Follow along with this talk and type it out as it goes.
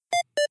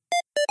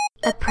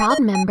a proud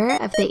member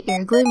of the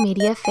Earglue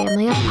Media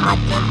family of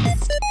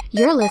podcasts.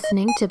 You're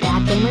listening to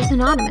Bad Gamers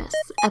Anonymous,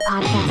 a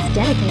podcast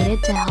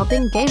dedicated to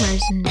helping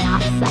gamers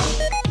not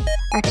suck.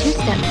 Our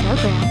two-step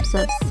programs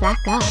of Sack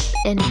Up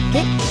and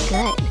Get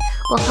Good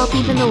will help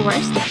even the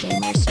worst of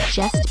gamers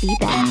just be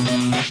bad.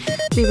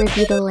 We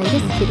review the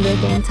latest video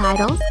game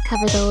titles,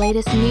 cover the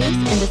latest news,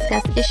 and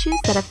discuss issues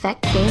that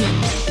affect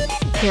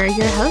gamers. Here are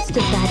your hosts of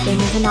Bad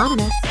Gamers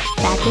Anonymous,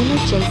 Bad Gamer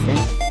Jason,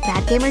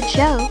 Bad Gamer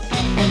Joe,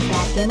 and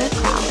Bad Gamer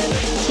Crowley.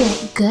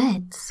 Get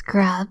good,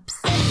 scrubs.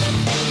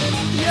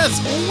 Yes,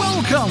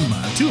 welcome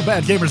to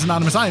Bad Gamers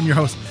Anonymous. I am your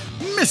host,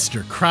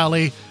 Mr.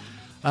 Crowley.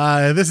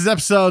 This is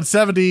episode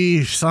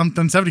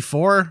 70-something,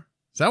 74?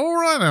 Is that what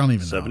we're on? I don't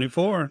even know.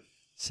 74.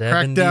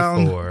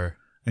 Crackdown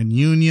and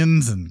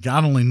unions, and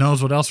God only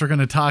knows what else we're going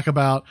to talk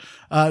about.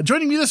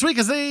 Joining me this week,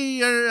 as they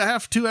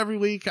have to every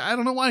week. I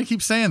don't know why I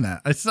keep saying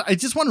that. I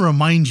just want to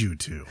remind you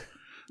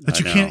that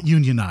you can't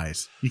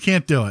unionize. You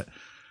can't do it.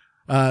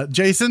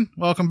 Jason,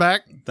 welcome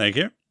back. Thank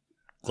you.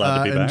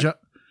 Glad to be back.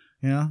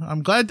 Yeah,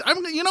 I'm glad.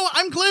 I'm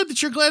glad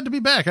that you're glad to be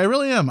back. I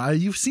really am.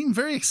 You seem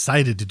very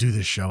excited to do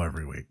this show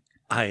every week.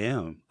 I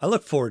am. I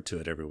look forward to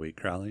it every week,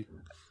 Crowley.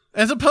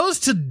 As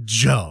opposed to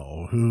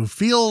Joe, who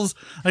feels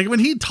like when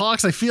he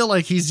talks, I feel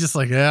like he's just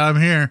like, yeah, I'm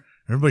here.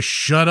 Everybody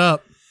shut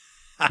up.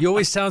 You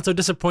always sound so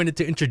disappointed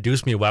to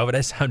introduce me. Why would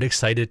I sound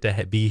excited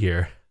to be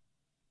here?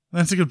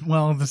 That's a good,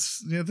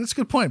 that's a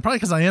good point. Probably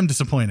because I am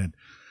disappointed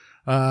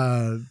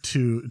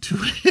to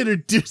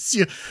introduce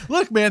you.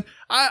 Look, man,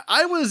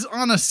 I was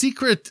on a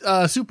secret,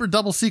 super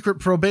double secret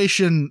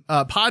probation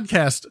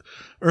podcast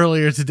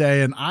earlier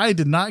today, and I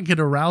did not get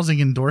a rousing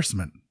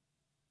endorsement.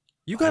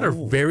 You got a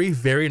very,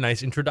 very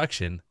nice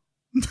introduction.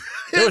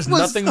 There was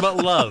nothing but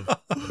love.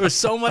 There was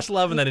so much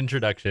love in that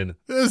introduction.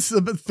 It's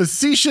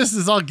facetious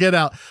as all get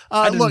out.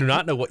 I do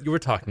not know what you were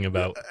talking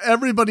about.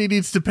 Everybody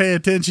needs to pay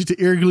attention to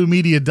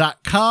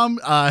eargluemedia.com.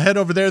 Head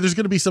over there. There's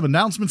going to be some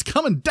announcements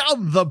coming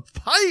down the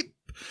pipe.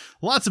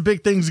 Lots of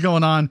big things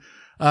going on.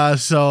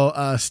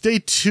 So stay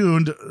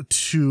tuned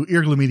to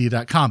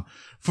eargluemedia.com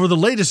for the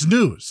latest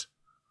news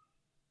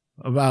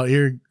about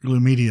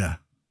eargluemedia.com.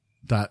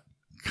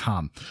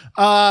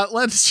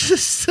 Let's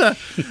just,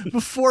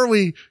 before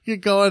we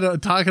get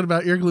going talking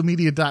about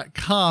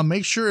eargluemedia.com,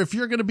 make sure if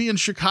you're going to be in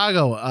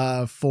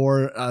Chicago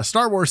for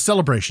Star Wars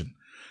Celebration,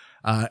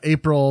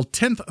 April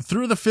 10th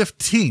through the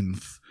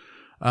 15th,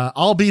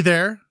 I'll be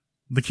there.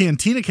 The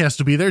Cantina cast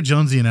will be there.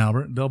 Jonesy and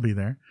Albert, they'll be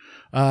there.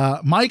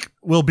 Mike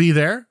will be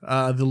there,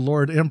 the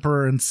Lord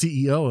Emperor and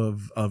CEO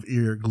of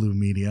Earglue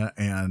Media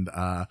and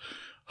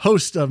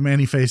host of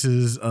Many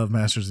Faces of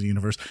Masters of the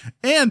Universe.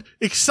 And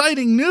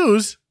exciting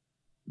news,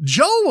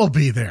 Joe will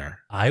be there.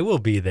 I will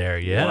be there.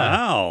 Yeah.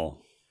 Wow.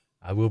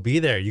 I will be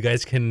there. You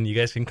guys can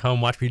come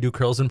watch me do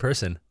curls in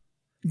person.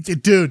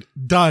 Dude,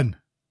 done.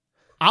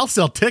 I'll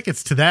sell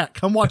tickets to that.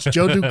 Come watch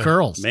Joe do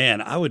curls.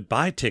 Man, I would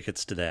buy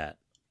tickets to that.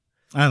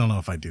 I don't know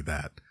if I do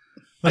that.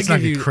 Let's I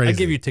not get crazy. I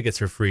give you tickets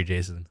for free,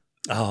 Jason.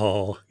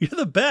 Oh, you're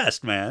the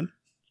best, man.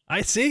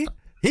 I see.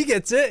 He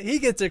gets it. He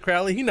gets it,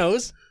 Crowley. He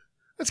knows.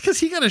 That's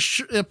because he got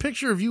a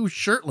picture of you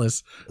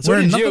shirtless.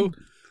 So did you.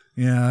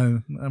 Yeah,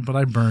 but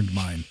I burned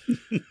mine.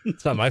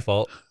 It's not my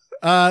fault.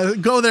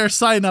 Go there,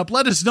 sign up.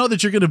 Let us know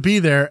that you're going to be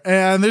there.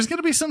 And there's going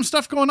to be some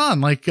stuff going on.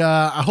 Like,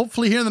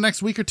 hopefully here in the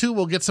next week or two,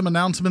 we'll get some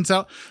announcements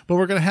out. But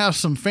we're going to have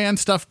some fan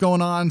stuff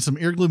going on, some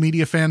Earglue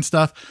Media fan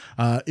stuff.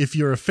 If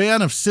you're a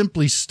fan of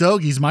Simply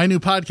Stogies, my new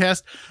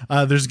podcast,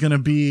 there's going to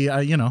be,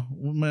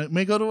 we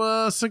may go to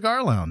a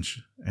cigar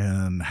lounge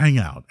and hang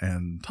out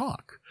and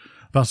talk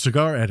about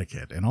cigar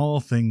etiquette and all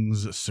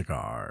things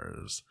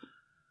cigars.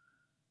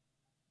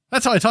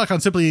 That's how I talk on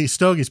Simply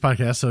Stogies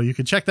podcast, so you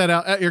can check that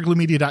out at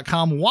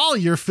eargluemedia.com while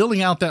you're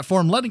filling out that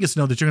form, letting us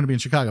know that you're going to be in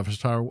Chicago for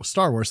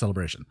Star Wars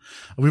Celebration.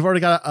 We've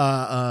already got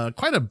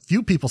quite a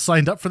few people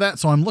signed up for that,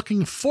 so I'm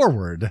looking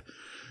forward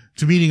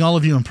to meeting all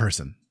of you in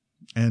person.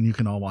 And you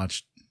can all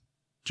watch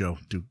Joe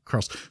do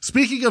curls.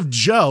 Speaking of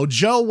Joe,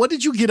 what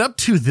did you get up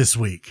to this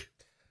week?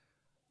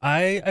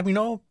 I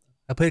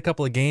played a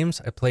couple of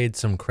games. I played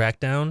some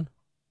Crackdown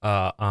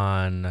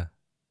on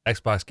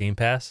Xbox Game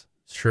Pass.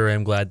 Sure,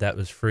 I'm glad that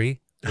was free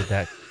with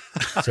that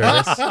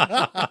service.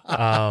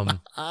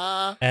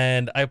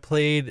 And I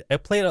played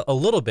a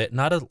little bit,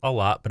 not a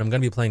lot, but I'm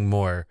going to be playing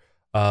more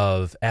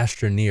of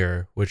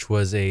Astroneer, which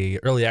was a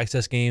early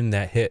access game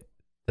that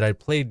I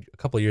played a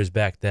couple of years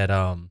back that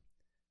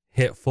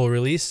hit full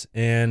release,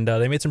 and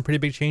they made some pretty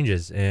big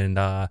changes, and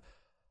I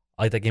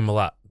like that game a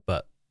lot,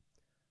 but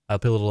I'll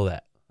play a little of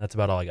that. That's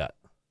about all I got.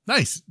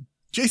 Nice.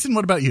 Jason,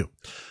 what about you?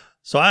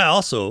 So I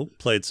also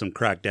played some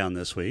Crackdown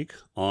this week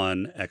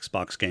on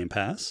Xbox Game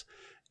Pass.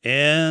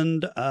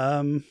 And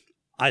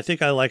I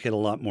think I like it a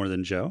lot more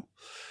than Joe.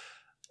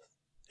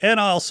 And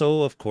I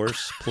also, of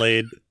course,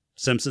 played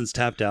Simpsons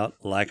Tapped Out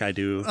like I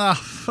do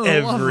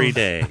every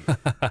day.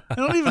 I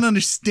don't even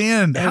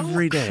understand.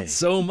 Every day.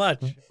 So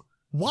much.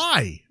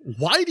 Why?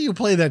 Why do you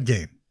play that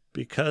game?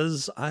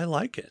 Because I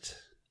like it.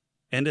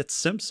 And it's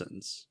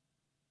Simpsons.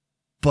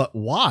 But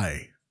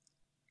why?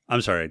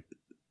 I'm sorry.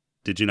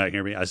 Did you not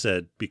hear me? I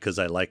said because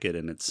I like it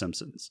and it's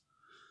Simpsons.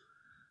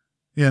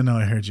 Yeah, no,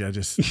 I heard you. I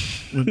just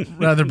would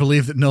rather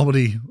believe that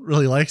nobody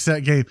really likes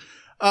that game.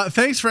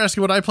 Thanks for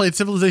asking what I played.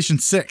 Civilization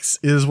 6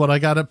 is what I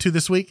got up to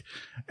this week.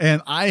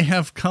 And I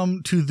have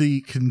come to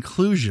the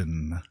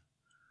conclusion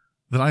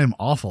that I am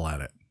awful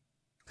at it.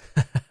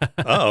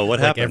 Oh, what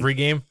happened? Like every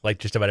game? Like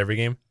just about every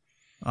game?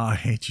 Oh, I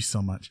hate you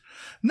so much.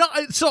 No,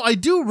 so I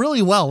do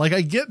really well. Like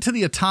I get to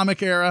the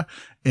atomic era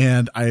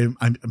and I'm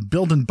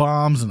building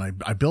bombs and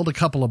I build a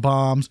couple of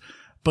bombs,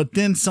 but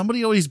then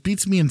somebody always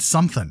beats me in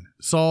something.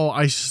 So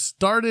I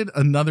started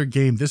another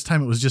game. This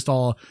time it was just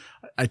all,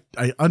 I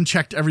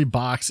unchecked every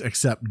box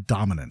except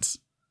dominance.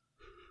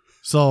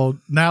 So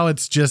now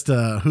it's just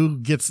who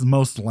gets the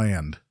most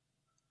land.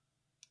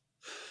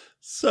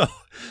 So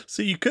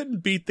you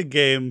couldn't beat the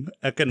game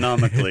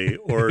economically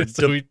or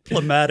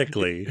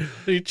diplomatically.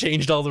 We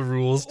changed all the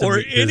rules to or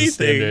meet business anything.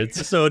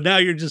 standards. So now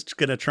you're just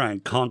going to try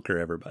and conquer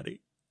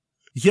everybody.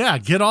 Yeah,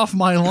 get off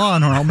my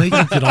lawn or I'll make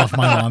you get off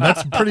my lawn.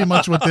 That's pretty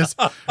much what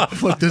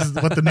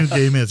the new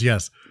game is.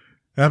 Yes,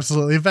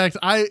 absolutely. In fact,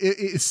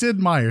 Sid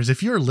Meier's,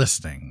 if you're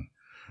listening,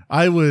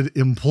 I would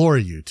implore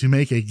you to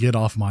make a get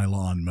off my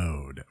lawn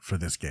mode for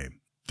this game.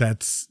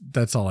 That's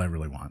all I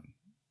really want.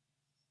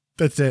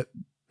 That's it.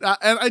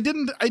 And I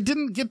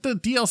didn't get the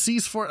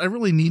DLCs for it. I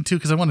really need to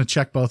because I want to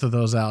check both of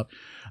those out.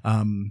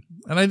 And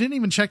I didn't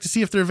even check to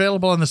see if they're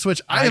available on the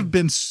Switch. I have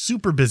been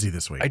super busy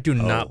this week. I do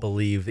not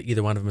believe that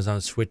either one of them is on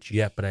the Switch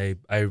yet, but I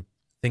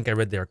think I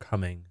read they're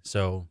coming.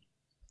 So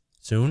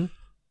soon?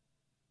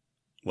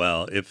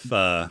 Well, if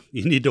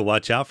you need to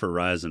watch out for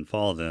Rise and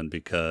Fall then,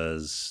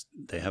 because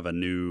they have a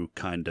new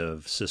kind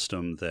of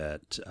system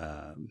that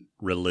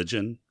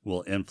religion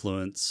will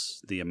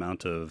influence the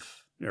amount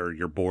of or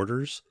your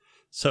borders.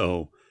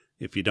 So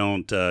if you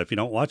don't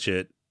watch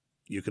it,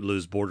 you could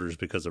lose borders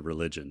because of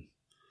religion.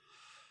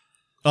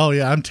 Oh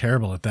yeah, I'm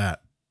terrible at that.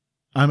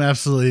 I'm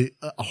absolutely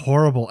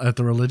horrible at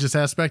the religious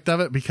aspect of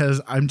it because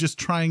I'm just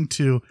trying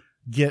to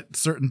get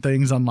certain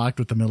things unlocked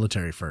with the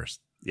military first.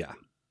 Yeah.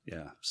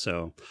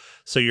 So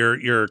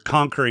your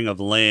conquering of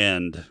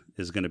land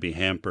is going to be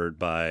hampered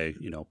by,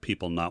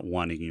 people not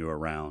wanting you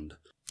around.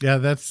 Yeah,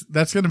 that's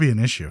going to be an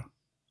issue.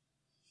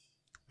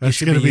 You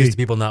should be used to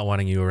people not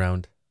wanting you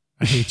around.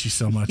 I hate you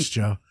so much,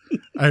 Joe.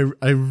 I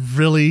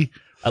really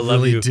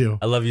do.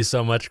 I love you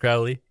so much,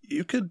 Crowley.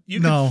 You could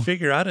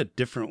figure out a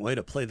different way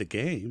to play the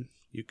game.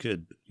 You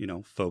could,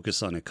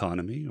 focus on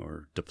economy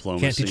or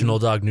diplomacy. Can't teach an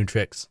old dog new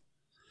tricks.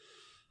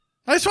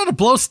 I just want to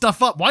blow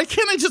stuff up. Why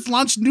can't I just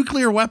launch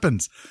nuclear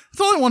weapons?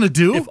 That's all I want to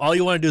do. If all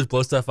you want to do is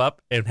blow stuff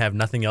up and have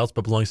nothing else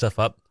but blowing stuff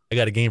up, I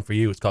got a game for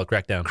you. It's called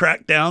Crackdown.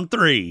 Crackdown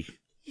 3.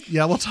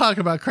 Yeah, we'll talk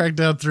about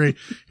Crackdown 3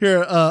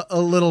 here a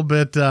little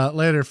bit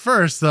later.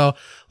 First, though,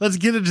 let's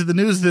get into the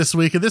news this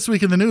week. And this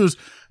week in the news,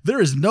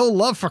 there is no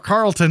love for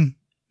Carlton.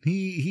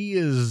 He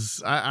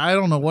is, I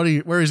don't know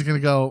where he's going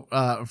to go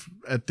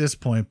at this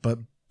point, but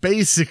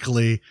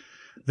basically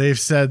they've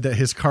said that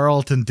his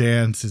Carlton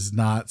dance is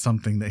not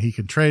something that he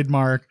can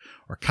trademark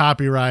or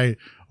copyright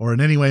or in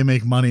any way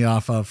make money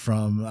off of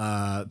from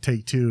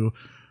Take-Two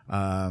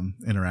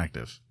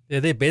Interactive. Yeah,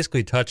 they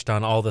basically touched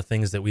on all the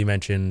things that we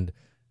mentioned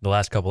the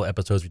last couple of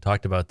episodes. We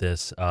talked about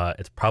this.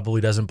 It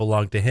probably doesn't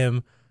belong to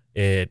him.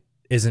 It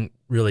isn't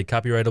really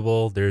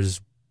copyrightable.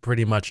 There's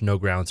pretty much no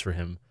grounds for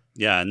him.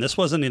 Yeah, and this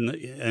wasn't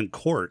in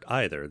court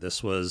either.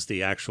 This was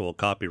the actual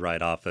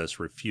Copyright Office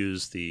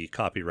refused the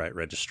copyright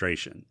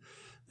registration.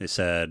 They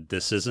said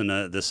this isn't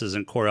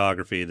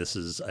choreography. This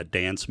is a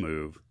dance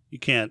move. You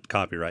can't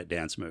copyright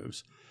dance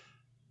moves.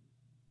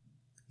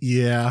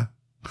 Yeah.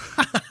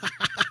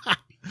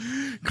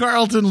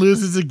 Carlton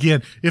loses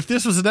again. If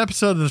this was an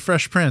episode of The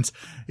Fresh Prince,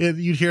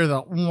 you'd hear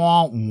the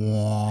wah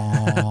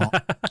wah.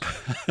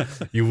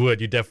 You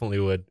would. You definitely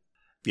would.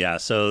 Yeah,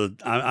 so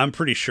I'm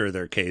pretty sure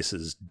their case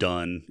is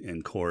done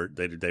in court.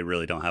 They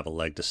really don't have a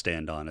leg to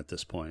stand on at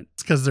this point.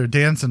 It's because they're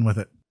dancing with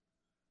it.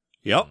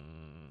 Yep.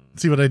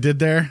 See what I did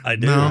there? I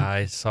did. No?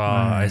 I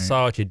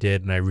saw what you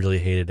did, and I really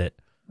hated it.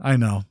 I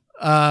know.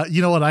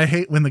 You know what I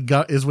hate when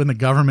the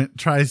government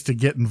tries to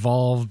get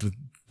involved with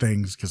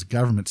things because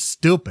government's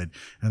stupid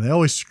and they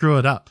always screw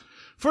it up.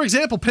 For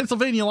example,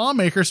 Pennsylvania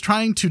lawmakers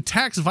trying to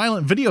tax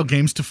violent video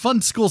games to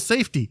fund school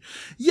safety.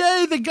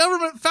 Yay, the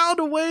government found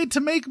a way to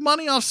make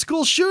money off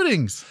school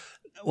shootings.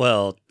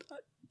 Well,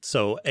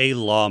 so a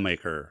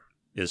lawmaker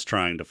is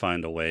trying to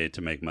find a way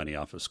to make money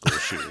off of school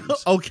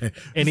shootings. Okay.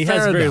 And he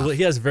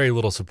has very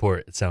little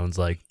support, it sounds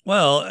like.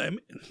 Well, I mean,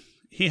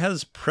 he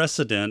has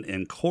precedent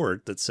in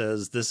court that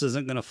says this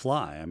isn't going to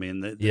fly. I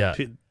mean,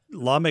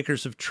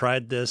 lawmakers have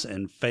tried this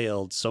and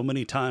failed so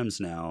many times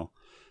now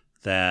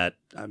that,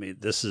 I mean,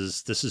 this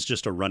is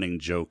just a running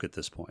joke at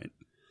this point.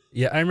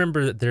 Yeah, I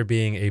remember there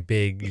being a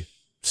big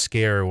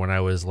scare when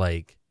I was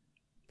like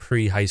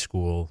pre-high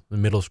school,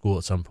 middle school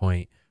at some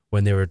point,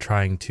 when they were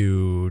trying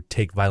to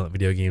take violent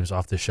video games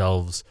off the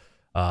shelves.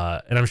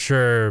 And I'm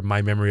sure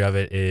my memory of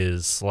it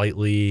is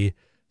slightly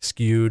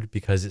skewed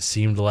because it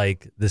seemed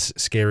like this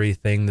scary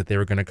thing that they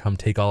were going to come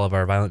take all of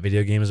our violent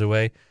video games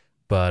away.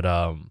 But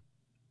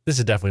this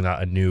is definitely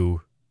not a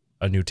new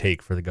a new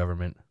take for the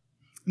government.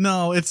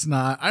 No, it's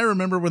not. I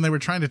remember when they were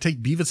trying to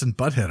take Beavis and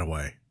Butthead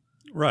away.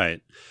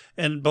 Right.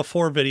 And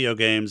before video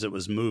games, it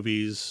was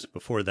movies.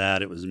 Before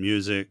that, it was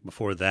music.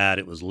 Before that,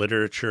 it was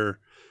literature.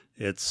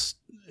 It's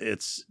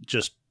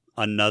just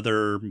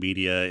another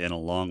media in a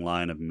long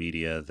line of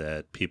media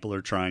that people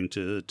are trying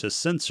to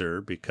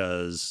censor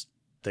because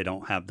they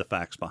don't have the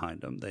facts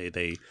behind them.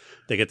 They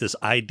get this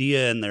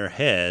idea in their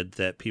head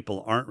that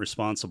people aren't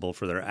responsible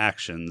for their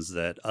actions,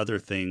 that other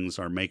things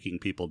are making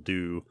people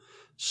do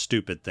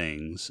stupid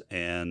things,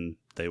 and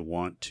they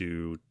want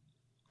to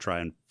try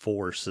and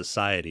force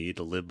society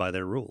to live by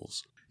their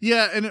rules.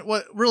 Yeah, and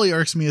what really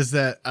irks me is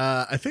that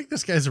I think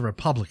this guy's a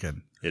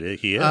Republican. He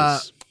is. He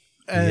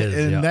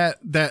is,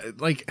 that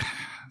like,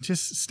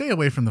 just stay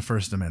away from the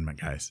First Amendment,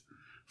 guys.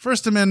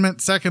 First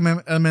Amendment, Second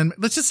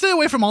Amendment. Let's just stay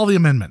away from all the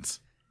amendments.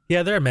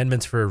 Yeah, they're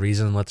amendments for a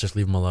reason. Let's just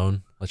leave them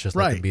alone. Let's just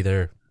let them be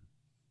there.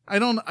 I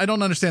don't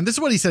understand. This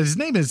is what he says. His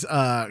name is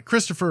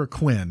Christopher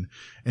Quinn,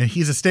 and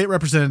he's a state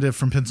representative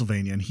from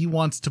Pennsylvania, and he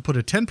wants to put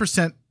a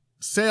 10%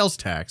 sales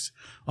tax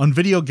on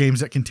video games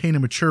that contain a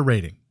mature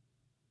rating.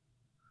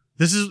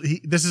 This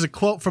is a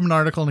quote from an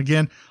article, and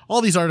again,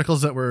 all these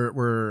articles that we're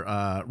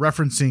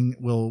referencing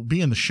will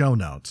be in the show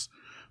notes.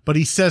 But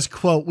he says,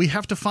 quote, "We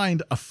have to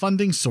find a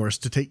funding source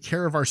to take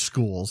care of our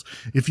schools.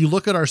 If you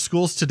look at our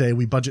schools today,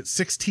 we budget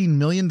 $16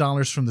 million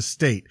from the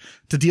state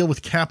to deal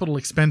with capital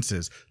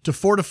expenses to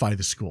fortify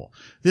the school.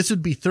 This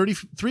would be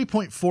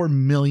 $33.4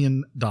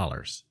 million.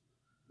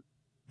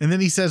 And then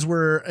he says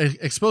we're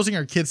exposing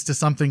our kids to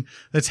something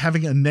that's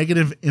having a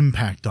negative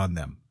impact on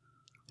them.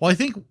 Well, I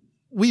think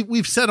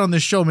we've said on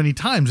this show many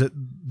times that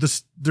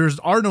there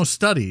are no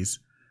studies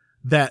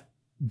that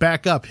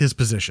back up his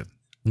position.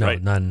 No,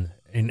 right. None.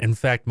 In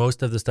fact,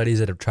 most of the studies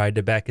that have tried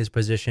to back his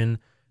position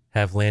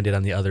have landed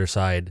on the other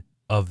side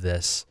of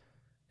this.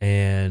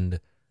 And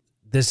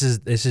this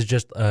is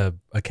just a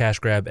cash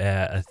grab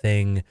at a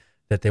thing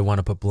that they want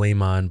to put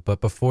blame on.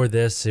 But before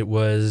this, it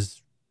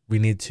was, we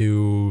need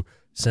to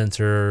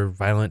censor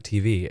violent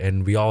TV,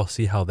 and we all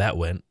see how that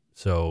went.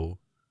 So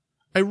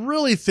I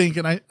really think,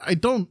 and I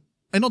don't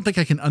think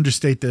I can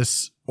understate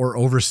this or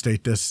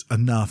overstate this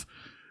enough.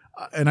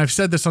 And I've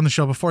said this on the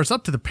show before. It's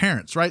up to the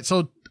parents, right?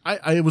 So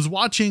I was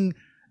watching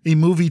a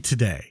movie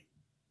today.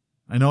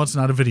 I know it's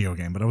not a video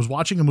game, but I was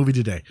watching a movie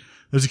today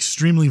that was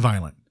extremely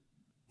violent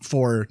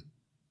for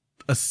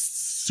a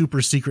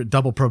super secret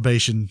double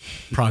probation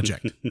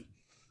project.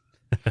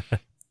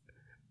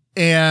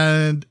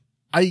 And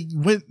I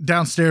went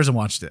downstairs and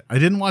watched it. I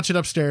didn't watch it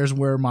upstairs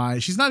where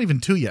she's not even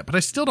 2 yet, but I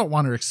still don't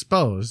want her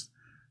exposed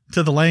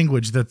to the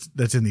language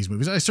that's in these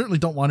movies. I certainly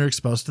don't want her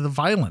exposed to the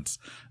violence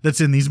that's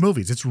in these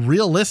movies. It's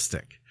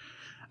realistic.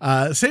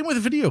 Same with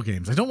video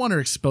games. I don't want her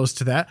exposed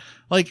to that.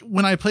 Like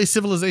when I play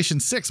Civilization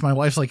 6, my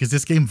wife's like, "Is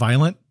this game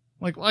violent?"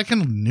 I'm like, well, I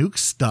can nuke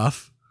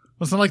stuff.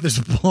 It's not like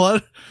there's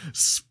blood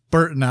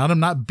spurting out.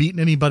 I'm not beating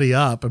anybody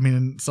up. I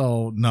mean,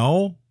 so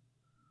no.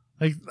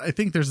 I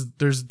think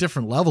there's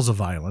different levels of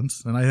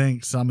violence, and I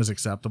think some is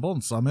acceptable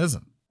and some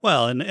isn't.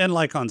 Well, and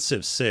like on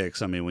Civ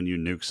 6, I mean, when you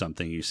nuke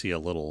something, you see a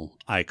little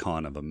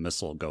icon of a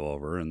missile go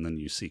over, and then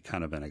you see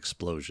kind of an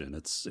explosion.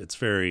 It's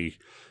very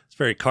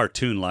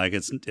cartoon-like.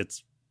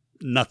 It's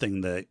nothing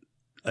that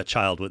a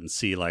child wouldn't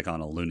see like on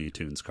a Looney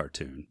Tunes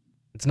cartoon.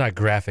 it's not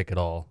graphic at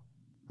all.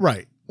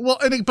 Right. Well,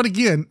 but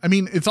again, I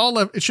mean,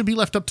 it should be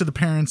left up to the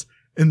parents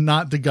and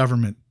not the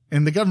government.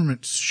 And the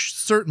government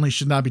certainly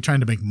should not be trying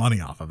to make money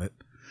off of it.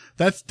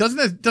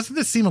 Doesn't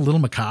this seem a little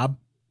macabre?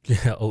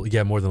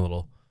 Yeah, more than a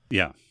little.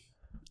 Yeah.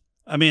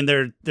 I mean,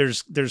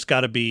 there's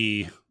got to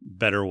be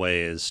better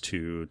ways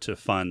to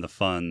fund the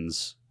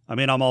funds. I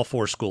mean, I'm all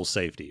for school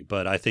safety,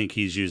 but I think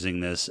he's using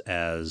this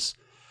as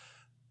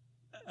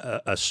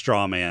a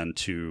straw man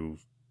to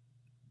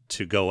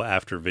go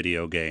after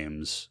video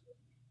games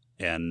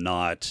and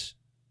not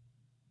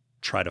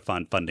try to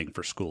find funding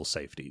for school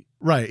safety.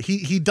 Right.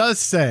 He does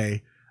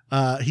say,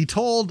 he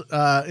told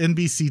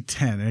NBC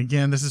 10, and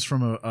again, this is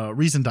from a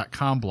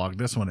Reason.com blog,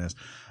 this one is,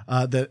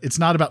 that it's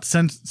not about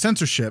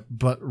censorship,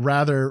 but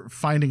rather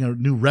finding a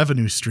new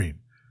revenue stream.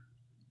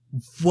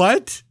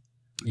 What?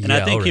 And Yeah,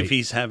 I think alright. if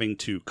he's having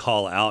to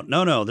call out,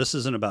 no, this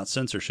isn't about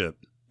censorship,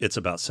 it's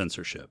about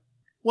censorship.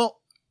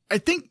 Well, I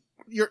think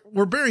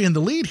we're burying the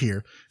lead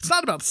here. It's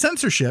not about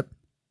censorship.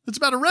 It's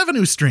about a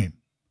revenue stream.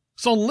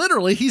 So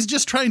literally, he's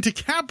just trying to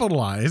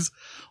capitalize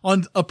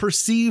on a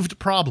perceived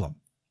problem.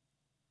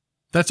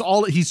 That's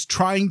all. He's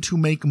trying to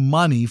make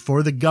money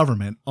for the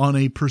government on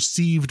a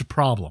perceived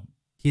problem.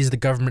 He's the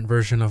government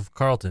version of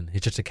Carlton.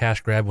 He's just a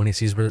cash grab when he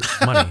sees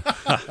money.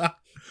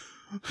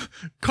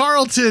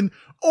 Carlton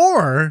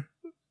or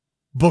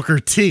Booker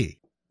T.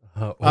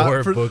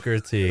 Or Booker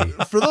T.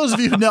 For those of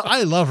you who know,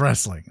 I love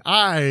wrestling.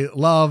 I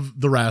love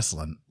the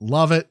wrestling.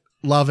 Love it,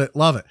 love it,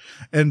 love it.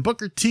 And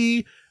Booker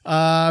T,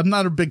 I'm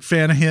not a big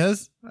fan of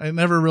his. I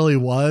never really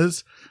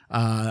was.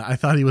 I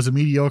thought he was a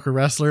mediocre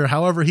wrestler.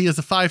 However, he is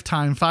a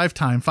five-time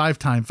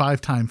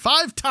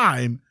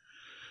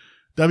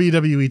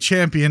WWE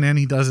champion, and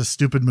he does a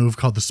stupid move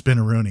called the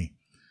Spinaroonie.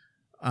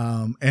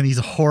 And he's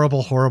a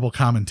horrible, horrible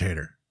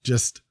commentator.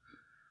 Just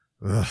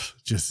Ugh,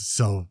 just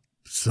so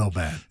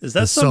bad. Is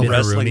that The some Soap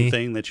wrestling Rooney?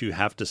 thing that you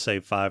have to say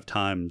 5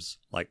 times,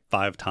 like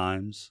 5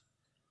 times?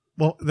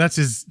 Well, that's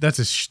his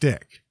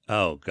shtick.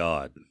 Oh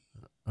God.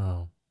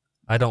 Oh,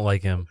 I don't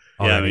like him.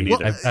 Yeah, me Already.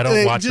 neither. I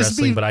don't watch Just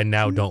wrestling, be- but I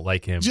now don't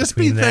like him. Just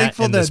be Between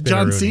thankful and the that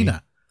John Spinaroonie.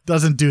 Cena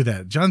doesn't do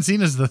that. John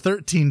Cena's the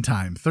 13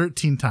 time.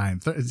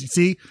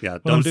 See Yeah,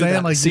 what don't I'm do saying?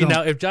 that. Like, See, you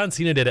don't- now if John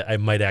Cena did it, I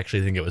might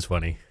actually think it was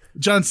funny.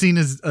 John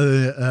Cena's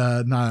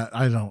not.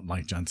 I don't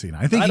like John Cena.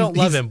 I think I don't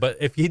love he's- him, but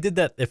if he did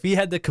that, if he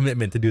had the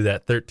commitment to do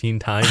that 13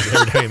 times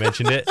every time he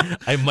mentioned it,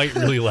 I might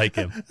really like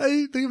him.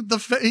 I think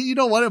you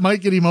know what? It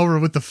might get him over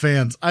with the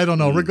fans. I don't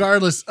know.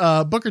 Regardless,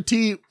 Booker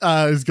T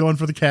is going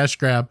for the cash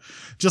grab,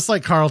 just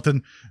like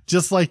Carlton,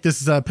 just like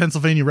this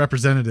Pennsylvania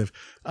representative.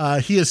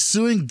 He is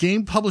suing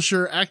game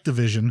publisher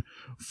Activision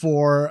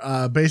for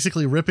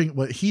basically ripping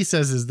what he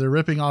says is they're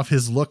ripping off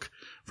his look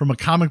from a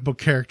comic book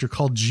character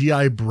called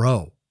G.I.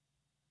 Bro.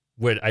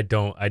 Wait, I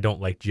don't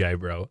like GI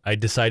Bro. I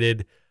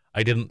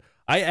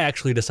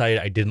actually decided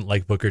I didn't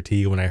like Booker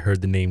T when I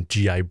heard the name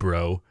GI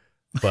Bro,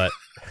 but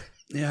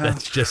Yeah.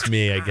 that's just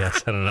me, I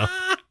guess. I don't know.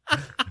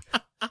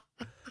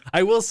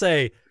 I will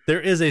say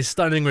there is a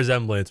stunning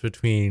resemblance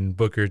between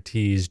Booker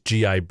T's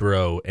GI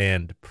Bro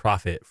and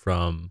Prophet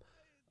from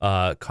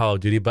Call of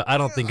Duty, but I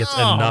don't think it's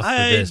enough for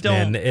I this,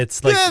 man. don't-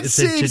 It's like That it's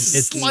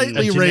seems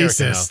slightly a generic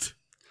racist.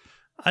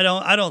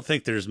 enough. I don't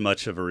think there's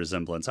much of a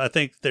resemblance. I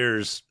think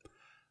there's,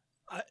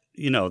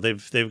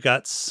 they've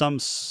got some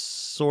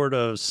sort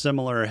of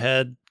similar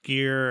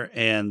headgear,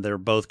 and they're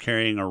both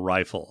carrying a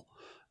rifle.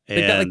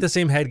 They've got like the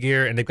same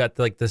headgear, and they've got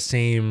like the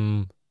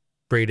same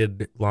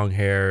braided long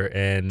hair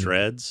and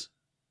dreads.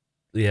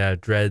 Yeah,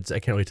 dreads. I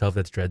can't really tell if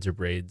that's dreads or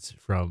braids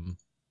from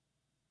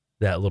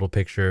that little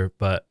picture,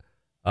 but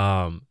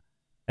and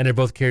they're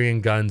both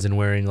carrying guns and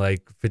wearing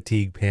like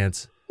fatigue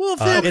pants. Well,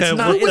 Okay, Vic,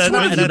 well, which that-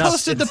 one of you that's-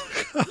 posted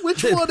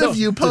which one of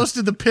you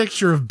posted the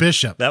picture of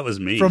Bishop That was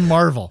me. from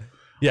Marvel?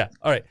 Yeah.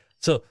 All right.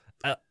 So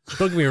don't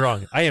get me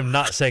wrong. I am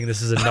not saying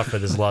this is enough for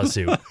this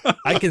lawsuit.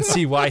 I can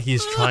see why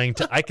he's trying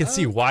to. I can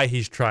see why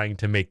he's trying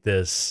to make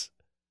this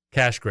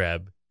cash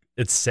grab.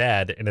 It's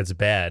sad and it's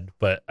bad,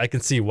 but I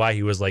can see why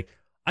he was like,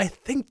 I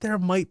think there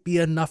might be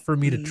enough for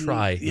me to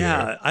try. Here.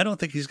 Yeah, I don't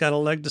think he's got a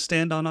leg to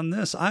stand on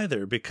this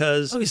either,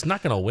 because Oh, he's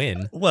not gonna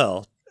win.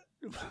 well,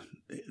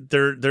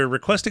 they're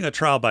requesting a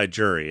trial by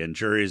jury, and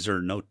juries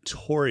are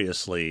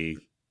notoriously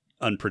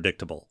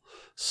unpredictable.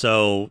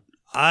 So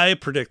I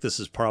predict this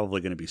is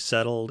probably going to be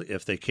settled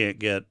if they can't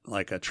get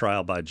like a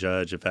trial by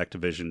judge. If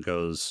Activision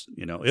goes,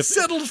 if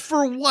Settled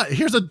for what?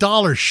 Here's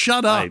 $1.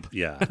 Shut up. they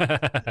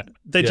Yeah,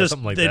 just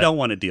something like they that. don't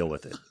want to deal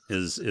with it.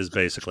 Is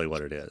basically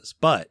what it is.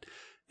 But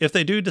if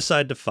they do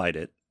decide to fight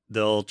it,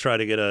 they'll try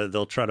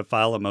to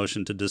file a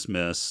motion to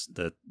dismiss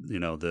that,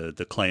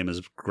 the claim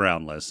is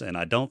groundless. And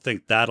I don't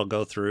think that'll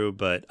go through,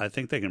 but I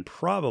think they can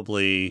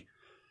probably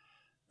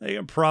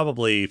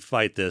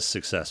fight this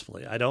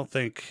successfully. I don't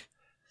think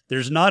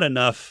there's not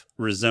enough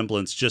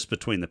resemblance just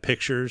between the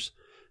pictures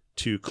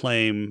to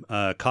claim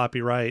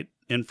copyright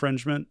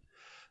infringement.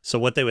 So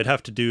what they would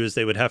have to do is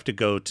they would have to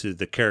go to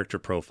the character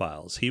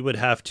profiles. He would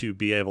have to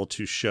be able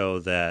to show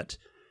that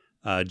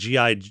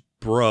G.I.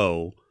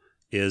 Bro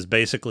is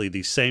basically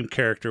the same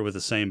character with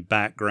the same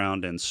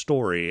background and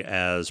story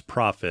as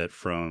Prophet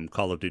from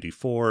Call of Duty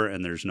 4,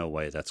 and there's no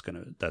way that's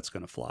gonna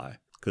fly,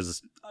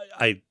 because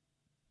I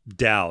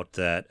doubt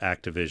that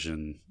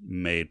Activision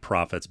made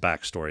Prophet's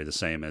backstory the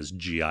same as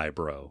G.I.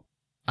 Bro.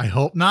 I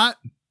hope not.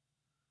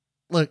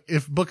 Look,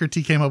 if Booker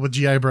T came up with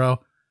G.I. Bro,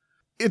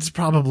 it's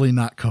probably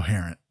not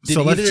coherent.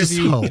 So let's just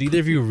hope. Did either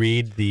of you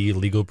read the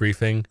legal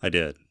briefing? I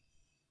did.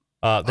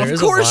 There Of is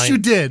course a line, you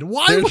did.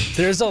 Why would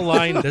There's a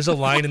line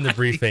in the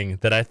briefing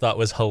that I thought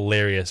was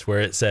hilarious,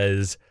 where it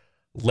says,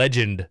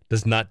 "Legend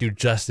does not do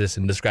justice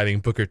in describing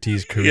Booker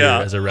T's career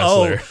as a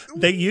wrestler." Oh,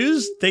 they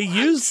used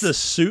the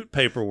suit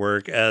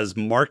paperwork as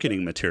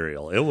marketing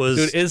material. It was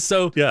Dude, it's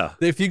so. yeah.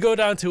 If you go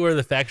down to where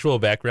the factual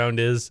background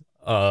is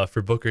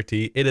for Booker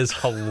T, it is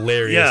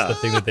hilarious. Yeah. The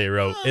thing that they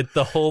wrote,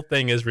 the whole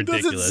thing is does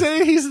ridiculous. it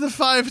say he's the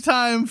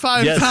five-time?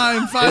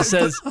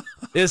 Yes.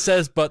 It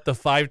says, but the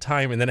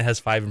 5-time, and then it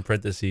has 5 in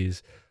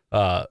parentheses.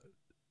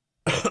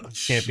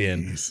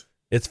 Champion. Jeez.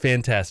 It's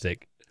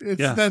fantastic.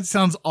 Yeah. That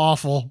sounds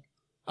awful.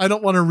 I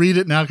don't want to read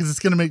it now because it's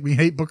going to make me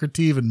hate Booker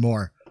T even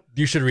more.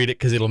 You should read it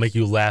because it'll make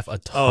you laugh a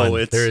ton. Oh,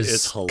 it's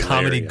There's hilarious.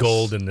 comedy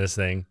gold in this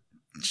thing.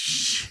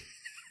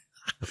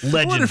 I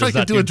Legend wonder if I does could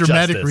not do a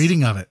dramatic justice.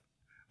 reading of it.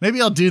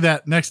 Maybe I'll do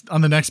that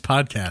on the next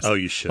podcast. Oh,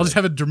 you should. I'll just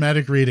have a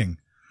dramatic reading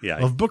Yeah.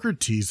 of Booker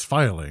T's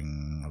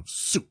filing of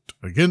suit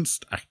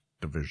against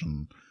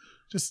Activision.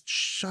 Just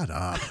shut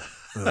up.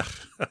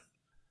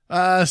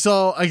 Ugh.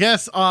 So I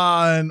guess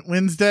on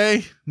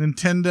Wednesday,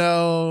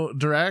 Nintendo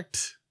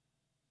Direct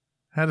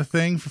had a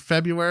thing for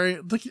February.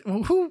 Look,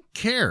 who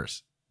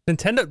cares?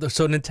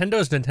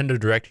 Nintendo's Nintendo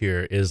Direct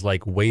here is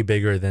like way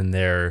bigger than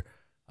their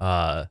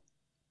E3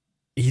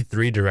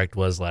 Direct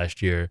was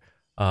last year.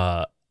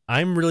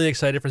 I'm really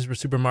excited for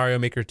Super Mario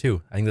Maker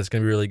 2. I think that's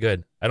going to be really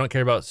good. I don't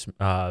care about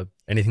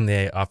anything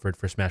they offered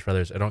for Smash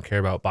Brothers. I don't care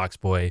about Box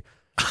Boy.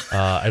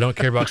 I don't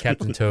care about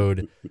Captain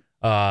Toad.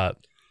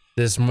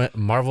 This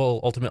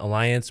Marvel Ultimate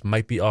Alliance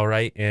might be all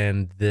right,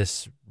 and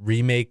this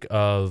remake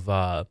of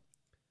The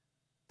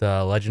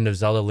Legend of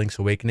Zelda: Link's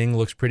Awakening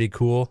looks pretty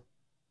cool.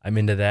 I'm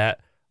into that.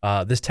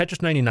 This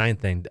Tetris 99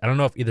 thing, I don't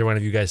know if either one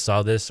of you guys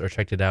saw this or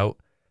checked it out.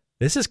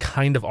 This is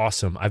kind of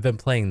awesome. I've been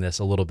playing this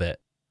a little bit.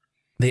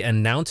 They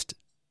announced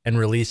and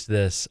released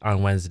this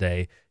on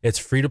Wednesday. It's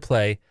free to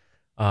play,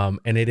 and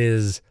it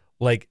is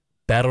like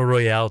Battle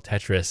Royale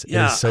Tetris.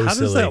 Yeah, it is so how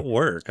silly. does that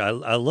work? I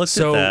looked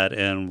at that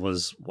and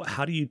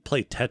how do you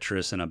play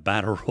Tetris in a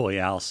Battle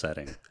Royale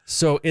setting?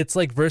 So it's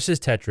like versus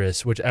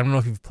Tetris, which I don't know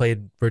if you've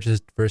played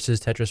versus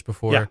Tetris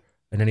before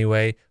in any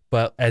way,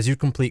 but as you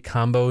complete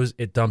combos,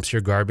 it dumps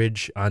your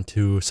garbage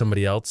onto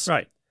somebody else.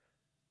 Right.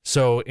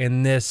 So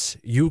in this,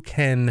 you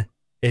can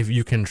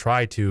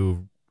try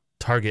to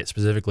target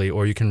specifically,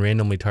 or you can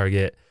randomly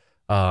target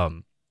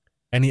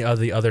any of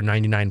the other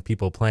 99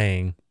 people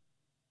playing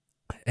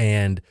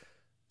and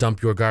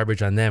dump your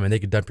garbage on them, and they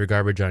can dump your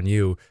garbage on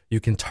you.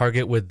 You can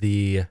target with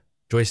the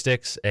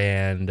joysticks,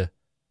 and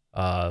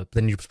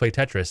then you play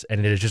Tetris,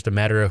 and it is just a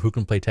matter of who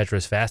can play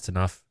Tetris fast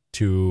enough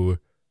to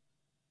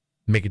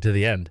make it to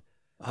the end.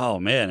 Oh,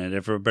 man, and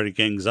if everybody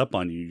gangs up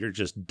on you, you're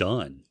just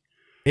done.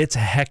 It's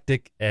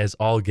hectic as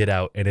all get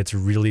out, and it's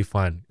really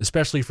fun,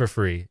 especially for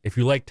free. If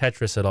you like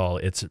Tetris at all,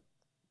 it's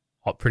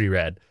pretty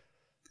rad.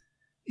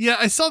 Yeah,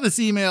 I saw this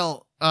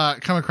email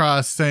come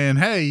across saying,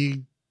 hey,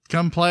 you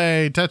come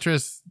play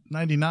Tetris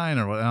 99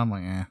 or what. I'm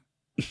like,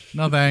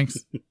 no thanks.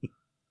 I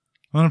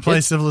want to play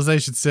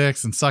Civilization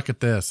 6 and suck at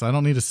this. I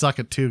don't need to suck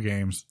at 2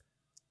 games.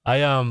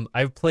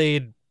 I've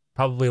played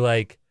probably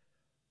like,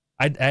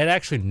 I'd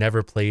actually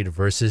never played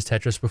versus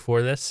Tetris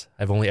before this.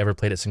 I've only ever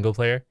played it single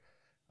player.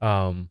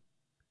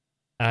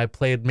 I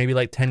played maybe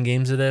like 10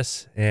 games of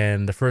this,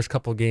 and the first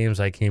couple games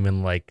I came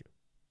in like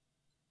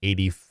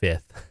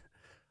 85th.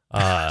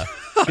 How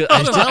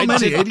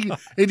many?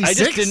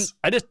 86?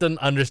 I just didn't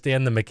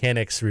understand the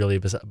mechanics really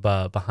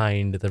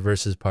behind the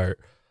versus part.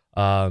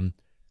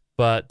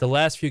 But the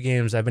last few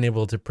games I've been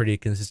able to pretty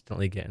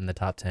consistently get in the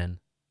top 10.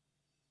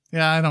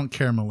 Yeah, I don't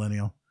care,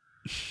 millennial.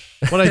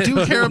 What I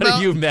do care about.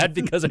 Are you mad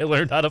because I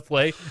learned how to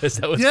play? Is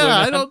that what's going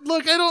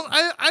on?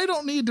 I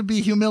don't need to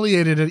be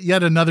humiliated at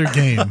yet another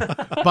game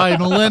by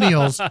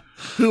millennials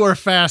who are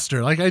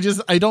faster. Like I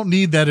don't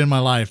need that in my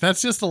life.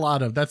 That's just a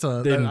lot of I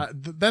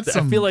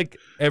feel like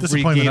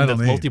every game that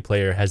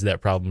multiplayer has that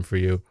problem for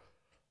you.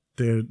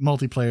 Dude,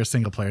 multiplayer,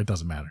 single player, it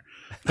doesn't matter.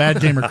 Bad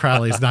Gamer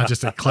Crowley is not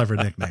just a clever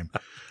nickname.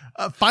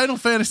 Final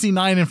Fantasy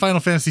 9 and Final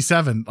Fantasy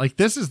 7, like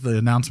this is the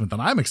announcement that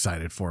I'm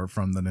excited for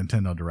from the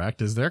Nintendo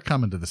Direct, is they're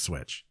coming to the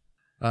Switch.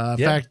 In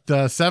fact,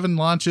 7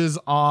 launches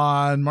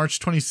on March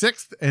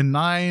 26th, and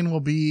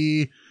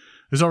 9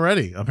 is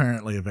already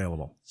apparently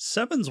available.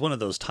 7's one of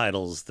those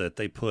titles that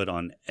they put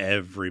on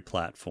every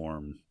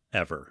platform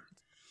ever.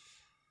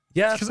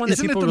 Yeah, it's one that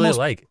people really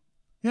like.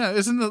 Yeah,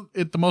 isn't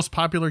it the most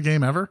popular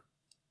game ever?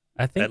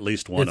 I think at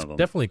least one of them.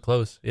 Definitely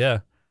close. Yeah.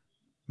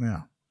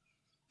 Yeah.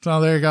 So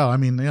there you go. I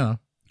mean,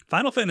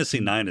 Final Fantasy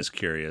 9 is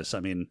curious. I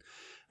mean,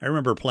 I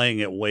remember playing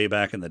it way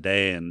back in the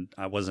day, and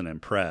I wasn't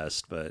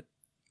impressed, but.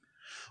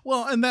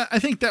 Well, and I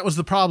think that was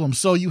the problem.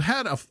 So you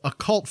had a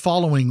cult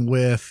following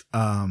with,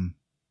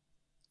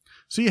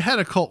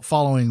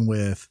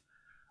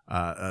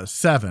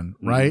 7,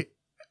 right?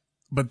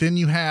 But then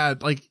you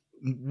had like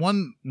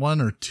one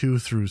or 2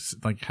 through,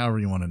 like however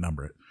you want to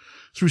number it,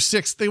 through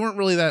 6. They weren't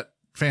really that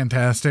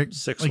fantastic.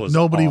 6 like was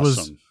nobody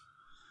awesome. was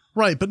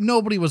right, but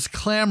nobody was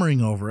clamoring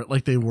over it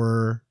like they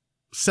were.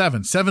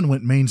 7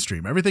 went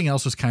mainstream. Everything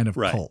else was kind of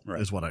cult,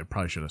 is what I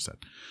probably should have said.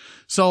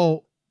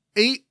 So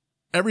 8,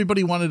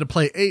 everybody wanted to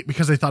play 8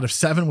 because they thought if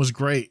 7 was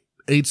great,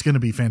 8's going to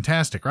be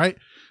fantastic, right?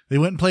 They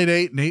went and played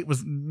 8, and 8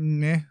 was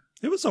meh.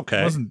 It was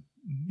okay.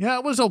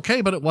 It was okay,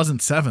 but it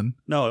wasn't 7.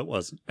 No, it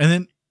wasn't.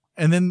 And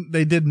then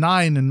they did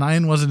 9, and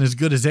 9 wasn't as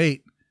good as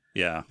 8.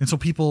 Yeah. And so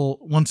people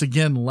once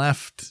again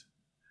left,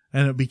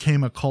 and it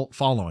became a cult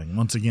following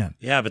once again.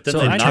 Yeah, but then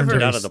they knocked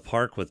it out of the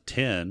park with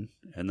 10,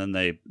 and then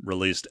they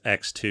released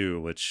X2,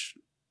 which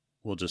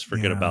we'll just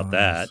forget about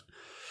that.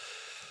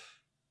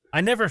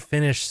 I never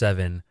finished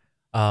 7.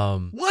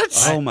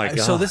 What? Oh my god!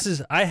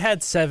 So I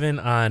had 7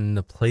 on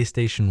the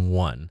PlayStation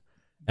 1,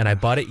 and I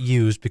bought it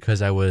used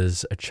because I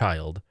was a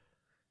child.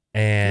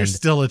 And you're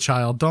still a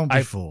child. Don't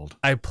be fooled.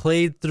 I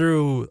played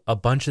through a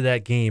bunch of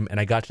that game, and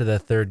I got to the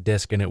 3rd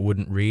disc, and it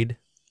wouldn't read,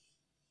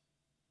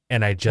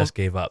 and I just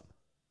gave up.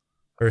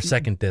 Or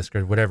 2nd disc,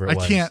 or whatever it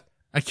was.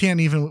 I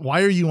can't even.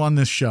 Why are you on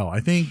this show?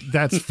 I think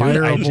that's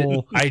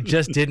fireable. I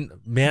just didn't.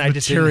 Man, I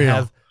just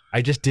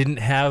didn't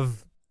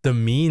have the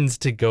means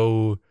to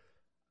go.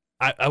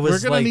 We're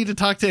gonna need to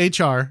talk to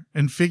HR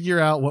and figure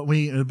out what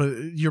but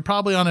you're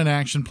probably on an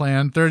action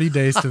plan. 30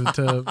 days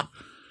to.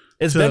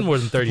 It's been more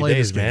than 30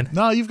 days, man.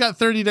 No, you've got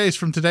 30 days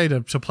from today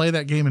to play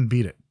that game and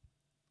beat it.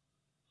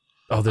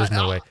 Oh, there's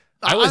no way.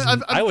 I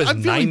was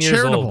 9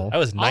 years old. I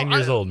was 9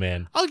 years old,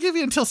 man. I'll give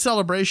you until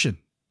Celebration.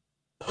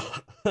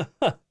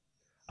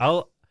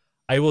 I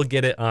will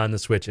get it on the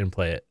Switch and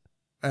play it.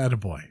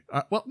 Attaboy.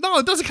 Well, no,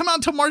 it doesn't come out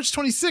until March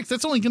 26th.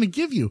 That's only going to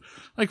give you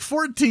like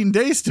 14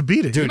 days to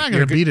beat it. You're not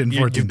going to beat it in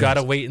 14 days. You've got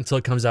to wait until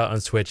it comes out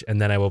on Switch,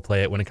 and then I will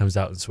play it when it comes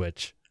out on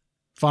Switch.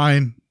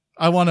 Fine.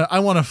 I want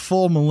a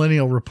full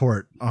millennial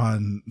report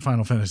on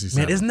Final Fantasy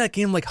VII. Man, isn't that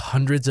game like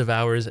hundreds of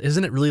hours?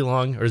 Isn't it really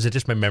long, or is it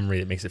just my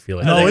memory that makes it feel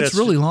like No, that? it's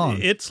really long.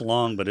 It's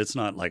long, but it's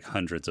not like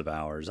hundreds of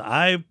hours.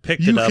 I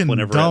picked it up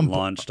whenever it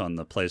launched on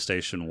the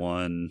PlayStation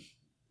 1.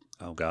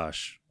 Oh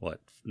gosh, what,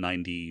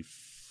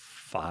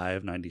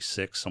 95,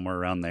 96, somewhere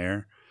around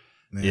there.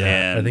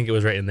 Yeah, I think it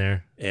was right in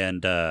there.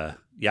 And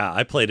yeah,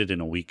 I played it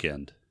in a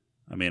weekend.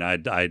 I mean,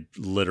 I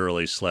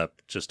literally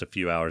slept just a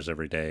few hours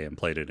every day and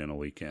played it in a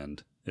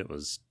weekend. It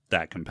was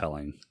that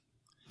compelling.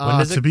 When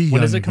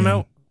does it come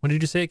out? When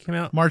did you say it came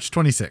out? March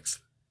 26th.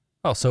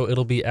 Oh, so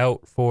it'll be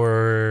out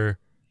for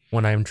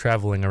when I'm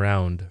traveling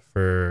around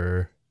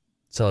for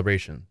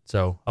Celebration.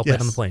 So I'll play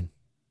it on the plane.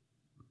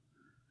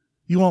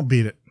 You won't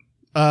beat it.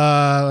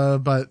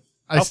 But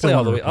I'll play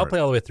all the way. I'll play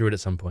all the way through it at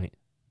some point.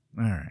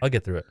 All right. I'll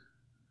get through it.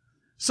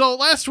 So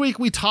last week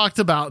we talked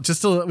about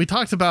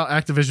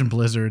Activision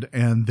Blizzard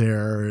and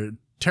their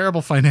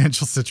terrible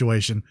financial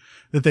situation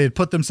that they had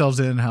put themselves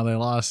in, how they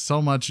lost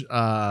so much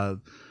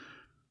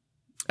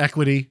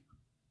equity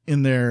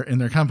in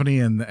their company,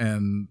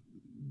 and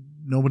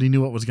nobody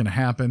knew what was going to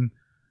happen.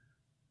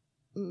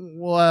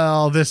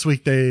 Well, this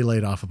week they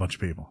laid off a bunch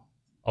of people.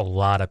 A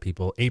lot of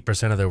people,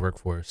 8% of their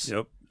workforce.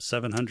 Yep,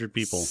 700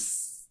 people.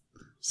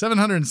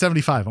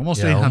 775,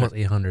 almost 800. Almost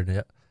 800,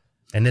 yeah.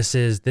 And this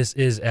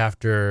is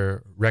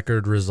after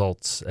record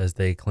results, as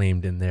they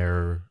claimed in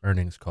their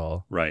earnings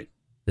call. Right.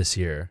 This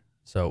year.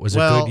 So it was a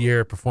good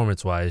year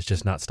performance-wise,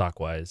 just not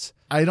stock-wise.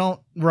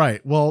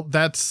 Right. Well,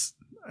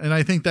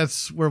 I think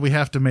that's where we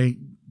have to make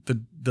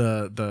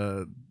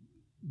the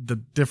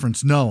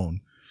difference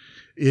known,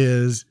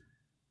 is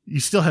you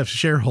still have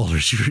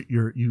shareholders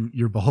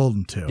you're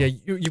beholden to. Yeah,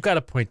 you've got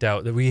to point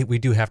out that we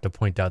do have to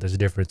point out there's a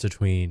difference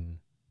between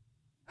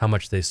how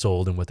much they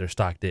sold and what their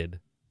stock did.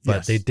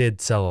 But they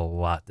did sell a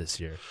lot this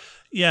year.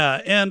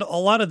 Yeah, and a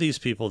lot of these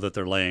people that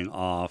they're laying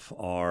off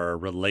are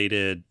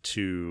related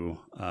to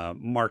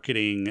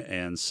marketing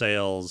and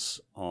sales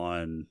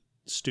on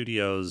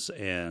studios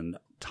and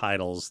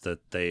titles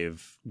that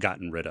they've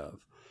gotten rid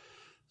of.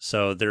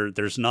 So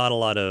there's not a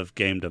lot of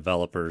game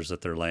developers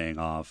that they're laying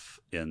off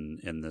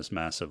in this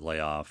massive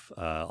layoff.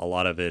 A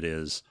lot of it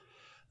is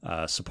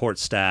support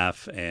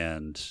staff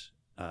and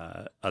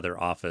other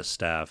office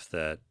staff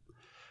that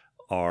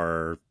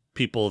are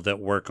people that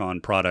work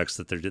on products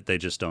that they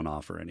just don't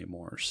offer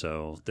anymore.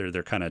 So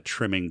they're kind of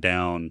trimming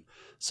down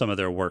some of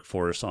their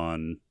workforce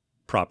on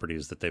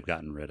properties that they've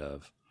gotten rid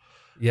of.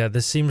 Yeah,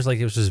 this seems like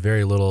it was just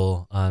very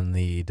little on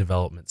the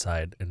development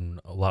side and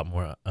a lot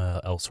more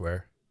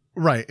elsewhere.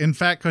 Right. In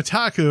fact,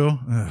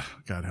 Kotaku,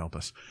 God help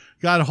us,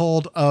 got a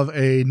hold of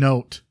a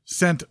note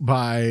sent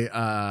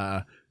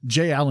by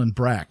J. Allen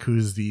Brack,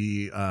 who's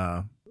the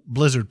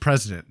Blizzard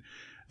president,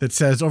 that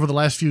says, over the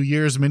last few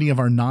years, many of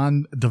our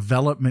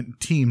non-development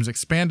teams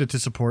expanded to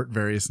support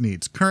various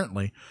needs.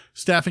 Currently,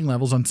 staffing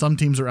levels on some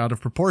teams are out of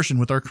proportion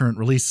with our current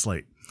release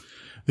slate.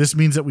 This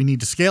means that we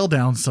need to scale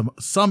down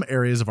some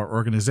areas of our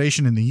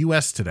organization in the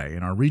U.S. today.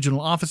 In our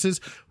regional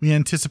offices, we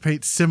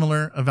anticipate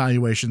similar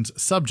evaluations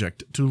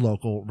subject to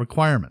local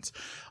requirements.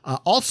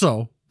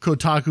 Also,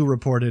 Kotaku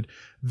reported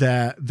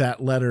that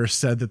letter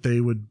said that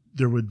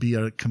there would be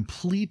a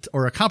complete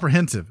or a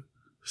comprehensive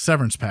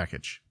severance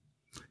package,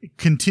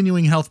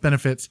 continuing health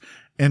benefits,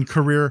 and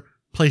career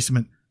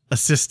placement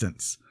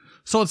assistance.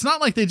 So it's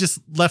not like they just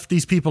left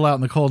these people out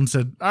in the cold and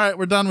said, all right,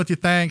 we're done with you.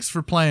 Thanks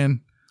for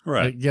playing.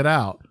 Right. Like, get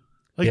out.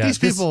 These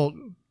people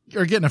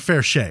are getting a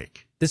fair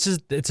shake.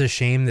 It's a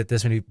shame that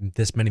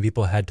this many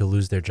people had to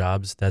lose their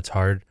jobs. That's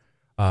hard.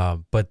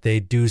 But they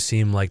do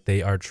seem like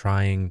they are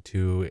trying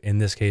to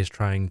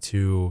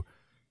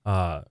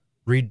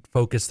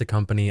refocus the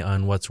company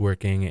on what's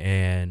working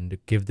and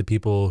give the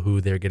people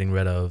who they're getting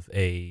rid of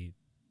a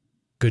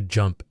good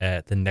jump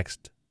at the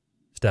next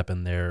step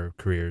in their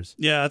careers.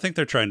 Yeah, I think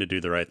they're trying to do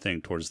the right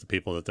thing towards the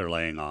people that they're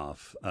laying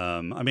off.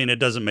 I mean, it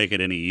doesn't make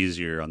it any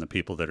easier on the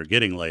people that are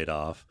getting laid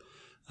off.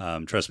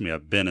 Trust me,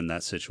 I've been in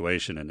that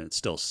situation and it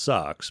still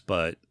sucks,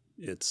 but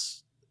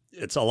it's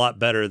a lot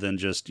better than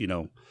just,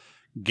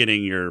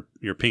 getting your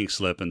pink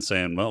slip and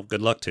saying, well,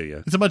 good luck to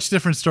you. It's a much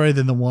different story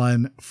than the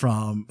one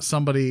from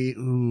somebody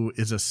who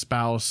is a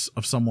spouse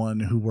of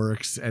someone who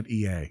works at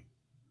EA.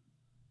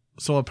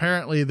 So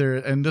apparently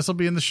and this will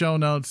be in the show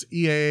notes,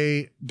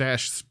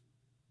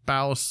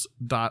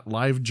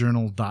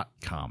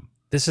 ea-spouse.livejournal.com.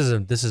 This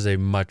is a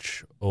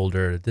much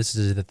older, this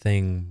is the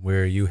thing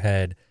where you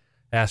had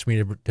asked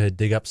me to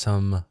dig up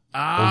some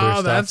older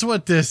stuff. That's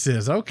what this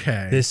is.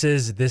 Okay. This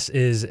is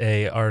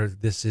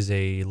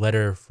a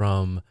letter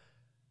from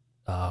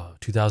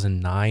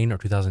 2009 or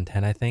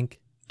 2010, I think.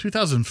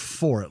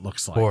 2004 it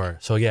looks like. 4.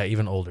 So yeah,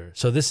 even older.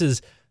 So this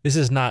is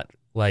not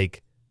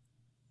like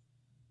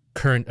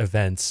current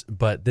events,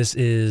 but this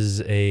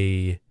is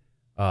a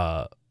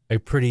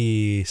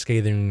pretty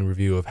scathing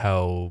review of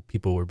how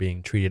people were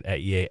being treated at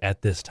EA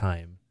at this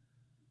time.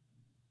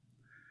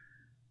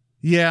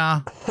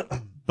 Yeah,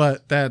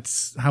 but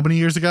that's how many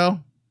years ago?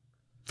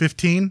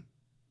 15?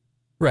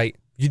 Right.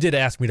 You did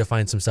ask me to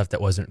find some stuff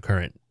that wasn't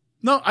current.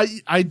 No,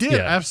 I did. Yeah.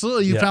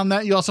 Absolutely. You Yeah. found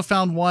that. You also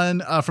found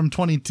one from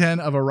 2010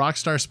 of a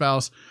Rockstar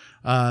spouse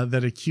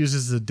that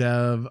accuses the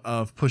dev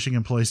of pushing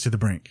employees to the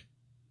brink.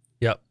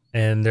 Yep.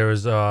 And there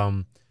was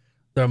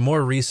the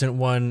more recent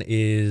one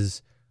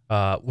is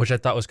which I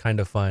thought was kind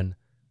of fun,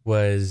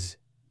 was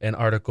an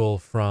article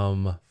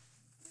from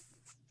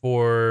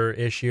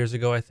 4-ish years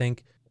ago, I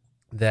think,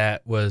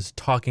 that was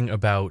talking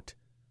about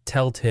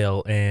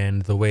Telltale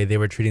and the way they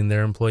were treating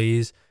their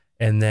employees,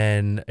 and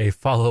then a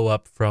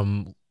follow-up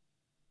from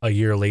a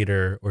year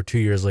later or 2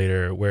 years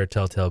later where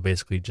Telltale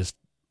basically just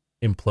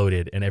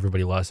imploded and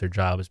everybody lost their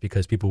jobs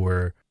because people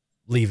were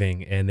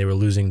leaving and they were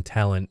losing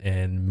talent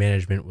and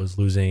management was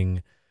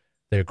losing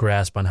their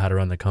grasp on how to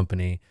run the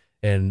company.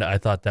 And I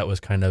thought that was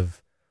kind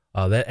of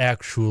that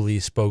actually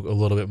spoke a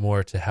little bit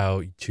more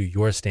to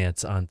your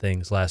stance on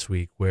things last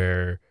week,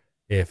 where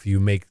if you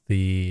make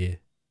the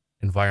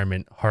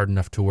environment hard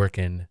enough to work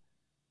in,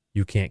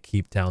 you can't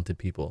keep talented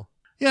people.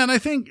 Yeah, and I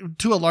think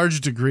to a large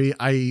degree,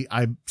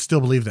 I still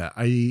believe that.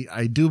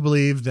 I do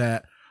believe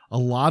that a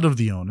lot of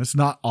the onus,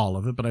 not all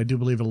of it, but I do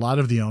believe a lot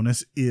of the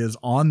onus is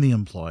on the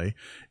employee.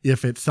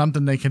 If it's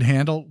something they can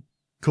handle,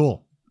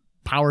 cool.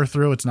 Power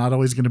through. It's not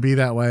always going to be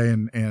that way,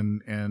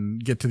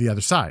 and get to the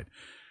other side.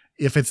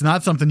 If it's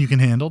not something you can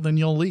handle, then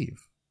you'll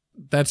leave.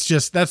 That's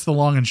the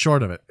long and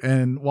short of it.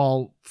 And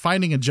while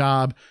finding a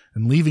job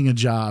and leaving a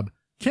job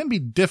can be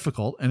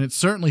difficult, and it's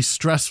certainly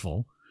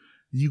stressful,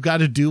 you got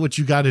to do what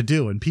you got to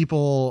do. And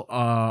people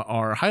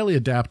are highly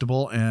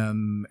adaptable,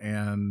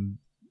 and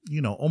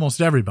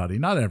almost everybody,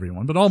 not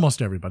everyone, but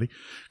almost everybody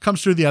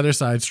comes through the other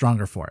side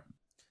stronger for it.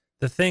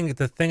 The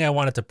thing I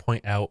wanted to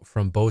point out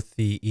from both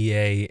the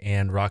EA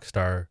and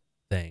Rockstar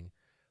thing,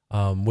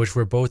 which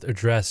were both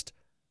addressed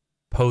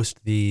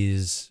post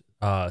these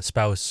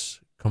spouse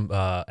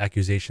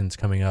accusations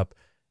coming up,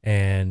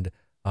 and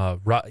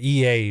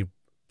EA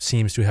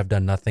seems to have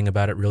done nothing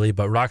about it really,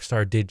 but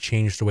Rockstar did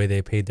change the way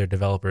they paid their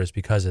developers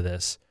because of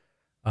this.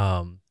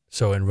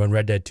 So when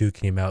Red Dead 2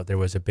 came out, there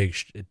was a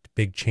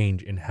big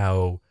change in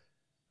how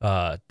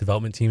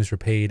development teams were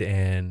paid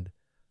and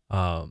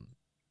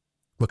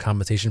what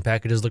compensation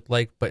packages looked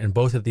like. But in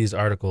both of these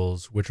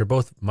articles, which are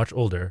both much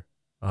older,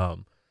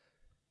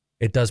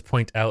 it does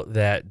point out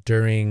that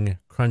during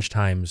crunch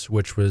times,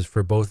 which was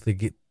for both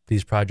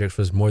these projects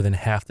was more than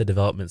half the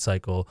development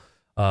cycle,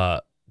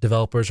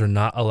 developers are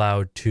not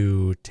allowed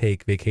to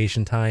take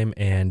vacation time,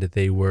 and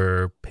they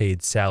were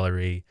paid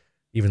salary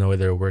even though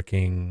they were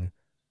working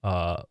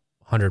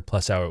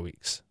 100+ hour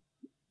weeks.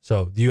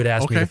 So you had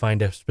asked me to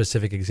find a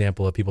specific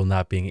example of people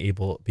not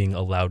being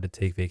allowed to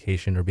take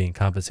vacation or being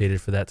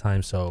compensated for that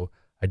time. So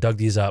I dug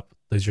these up.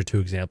 Those are 2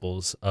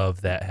 examples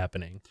of that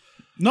happening.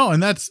 No,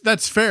 and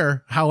that's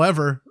fair.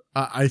 However,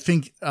 I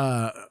think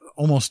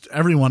almost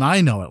everyone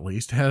I know, at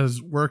least, has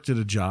worked at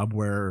a job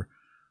where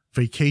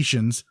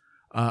vacations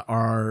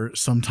are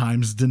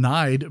sometimes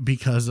denied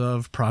because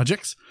of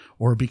projects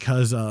or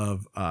because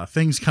of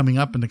things coming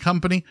up in the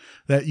company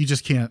that you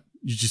just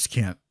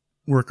can't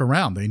work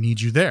around. They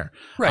need you there.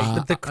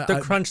 Right. But the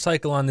crunch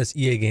cycle on this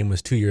EA game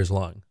was 2 years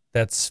long.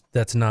 That's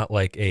not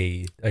like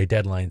a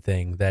deadline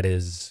thing. That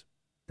is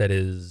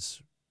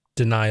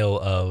denial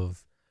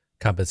of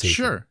compensation.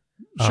 Sure.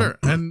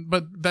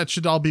 But that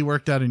should all be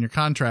worked out in your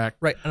contract.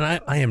 Right. And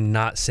I am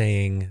not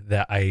saying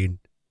that I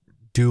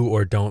do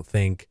or don't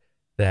think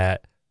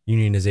that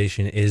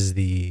unionization is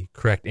the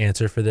correct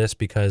answer for this,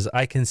 because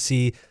I can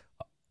see,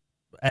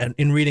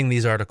 in reading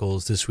these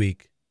articles this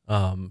week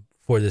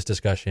for this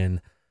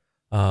discussion,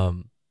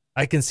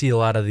 I can see a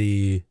lot of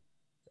the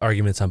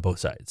arguments on both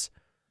sides.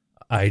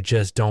 I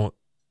just don't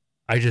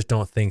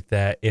think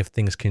that if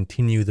things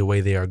continue the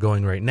way they are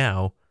going right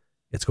now,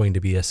 it's going to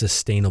be a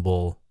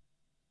sustainable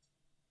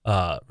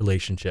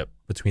relationship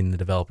between the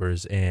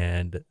developers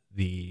and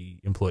the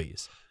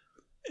employees.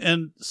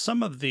 And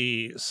some of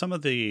the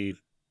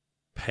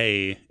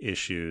pay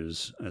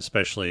issues,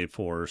 especially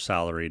for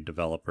salaried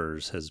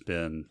developers, has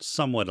been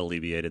somewhat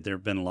alleviated. There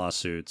have been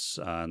lawsuits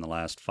in the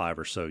last 5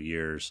 or so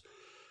years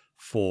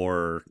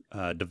for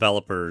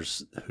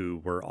developers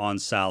who were on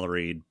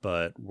salaried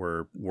but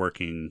were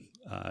working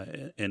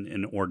an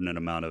inordinate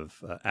amount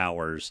of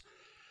hours.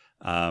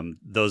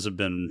 Those have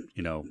been,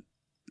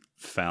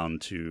 found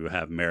to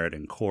have merit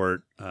in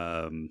court.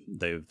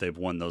 They've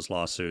won those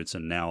lawsuits,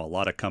 and now a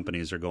lot of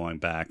companies are going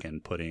back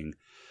and putting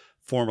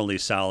formerly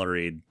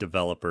salaried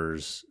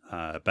developers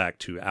back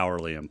to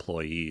hourly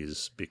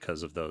employees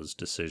because of those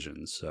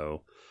decisions.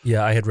 So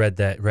yeah, I had read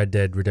that Red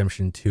Dead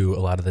Redemption 2, a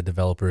lot of the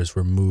developers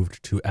were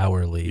moved to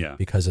hourly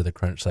because of the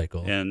crunch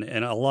cycle. And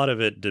a lot of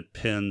it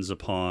depends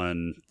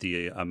upon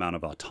the amount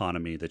of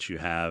autonomy that you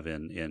have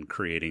in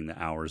creating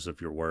the hours of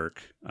your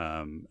work.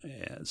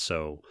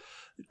 So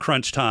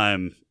crunch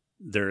time,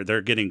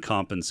 they're getting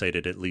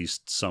compensated at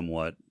least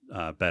somewhat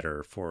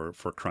better for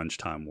crunch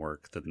time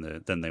work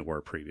than they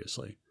were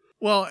previously.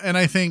 Well, and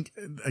I think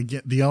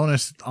again, the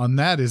onus on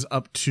that is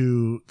up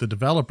to the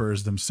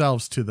developers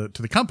themselves, to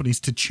the companies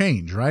to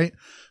change, right?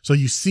 So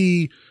you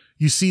see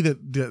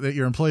that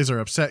your employees are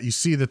upset. You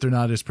see that they're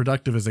not as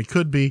productive as they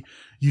could be.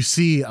 You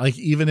see, like,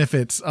 even if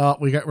it's,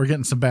 we're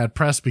getting some bad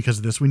press because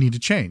of this, we need to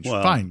change.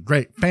 Well, fine,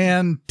 great,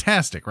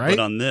 fantastic, right?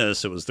 But on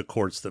this, it was the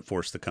courts that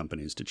forced the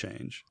companies to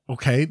change.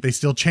 Okay, they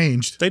still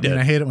changed. They did.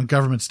 I hate it when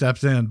government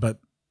steps in, but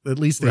at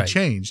least they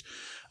changed.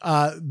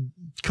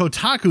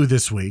 Kotaku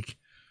this week,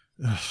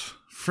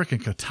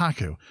 frickin'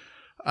 Kotaku,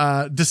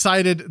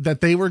 decided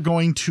that they were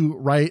going to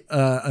write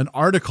an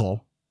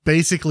article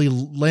basically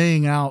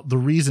laying out the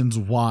reasons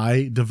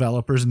why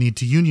developers need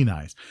to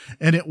unionize.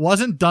 And it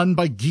wasn't done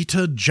by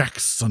Gita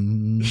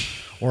Jackson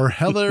or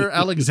Heather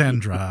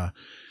Alexandra.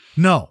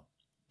 No,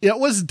 it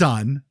was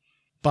done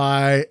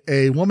by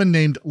a woman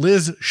named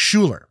Liz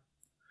Schuler.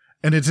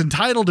 And it's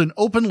entitled An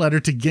Open Letter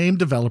to Game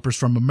Developers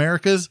from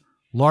America's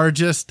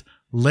Largest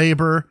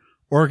Labor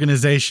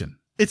Organization.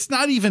 It's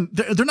not even,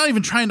 they're not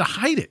even trying to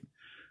hide it.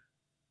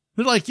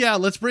 They're like, yeah,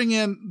 let's bring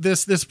in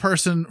this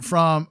person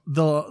from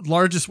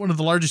one of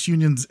the largest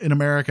unions in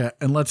America,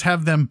 and let's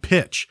have them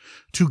pitch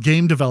to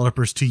game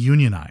developers to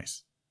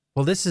unionize.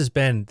 Well, the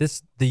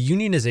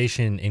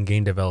unionization in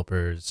game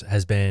developers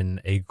has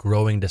been a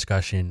growing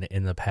discussion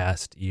in the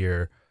past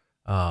year.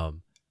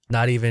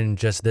 Not even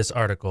just this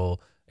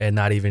article, and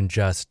not even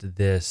just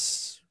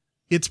this.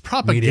 It's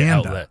propaganda. Media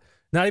outlet.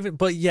 Not even,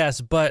 but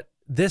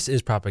this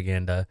is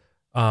propaganda.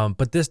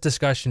 But this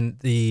discussion,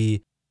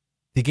 the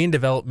Game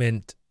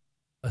Development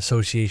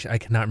Association, I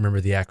cannot remember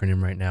the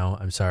acronym right now,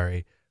 I'm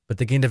sorry, but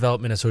the Game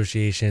Development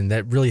Association,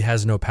 that really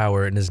has no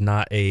power and is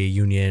not a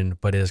union,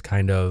 but is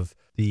kind of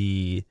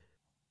the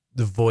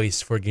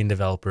voice for game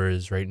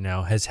developers right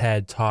now, has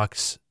had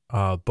talks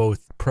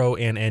both pro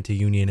and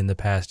anti-union in the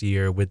past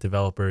year with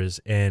developers,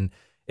 and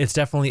it's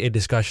definitely a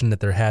discussion that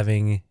they're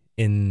having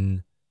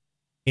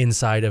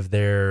inside of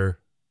their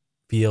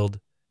field.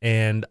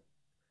 And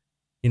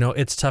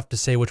it's tough to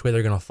say which way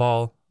they're going to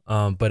fall,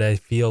 but I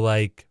feel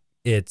like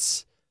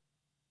it's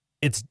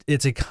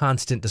a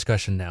constant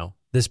discussion now.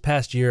 This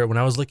past year, when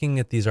I was looking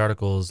up these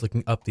articles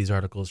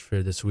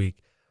for this week,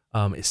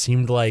 it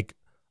seemed like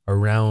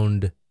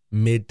around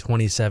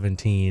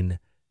mid-2017,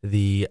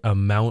 the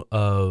amount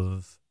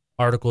of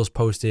articles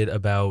posted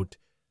about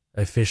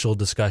official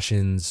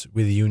discussions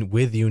with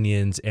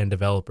unions and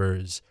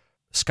developers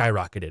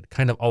skyrocketed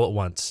kind of all at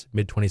once,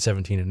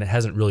 mid-2017, and it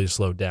hasn't really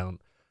slowed down.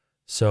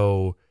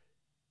 So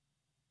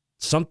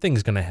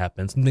something's going to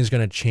happen. Something's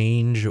going to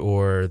change,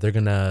 or they're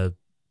going to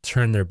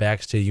turn their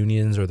backs to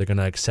unions, or they're going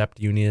to accept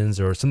unions,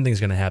 or something's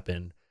going to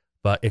happen.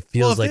 But it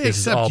feels like this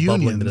is all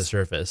bubbling to the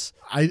surface.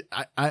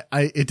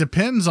 It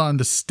depends on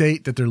the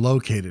state that they're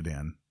located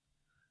in.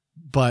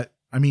 But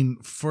I mean,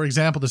 for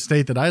example, the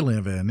state that I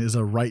live in is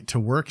a right to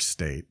work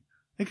state.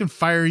 They can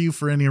fire you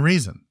for any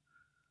reason.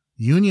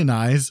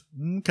 Unionize,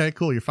 okay,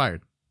 cool, you're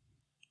fired.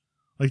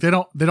 Like they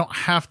don't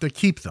have to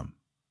keep them.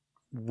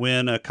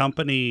 When a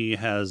company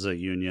has a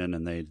union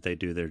and they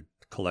do their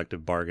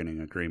collective bargaining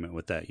agreement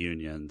with that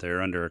union,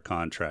 they're under a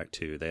contract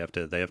too. They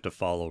have to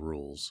follow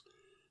rules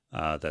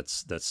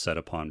that's set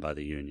upon by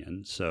the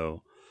union.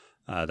 So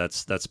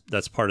that's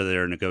part of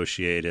their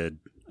negotiated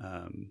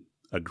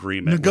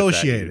agreement.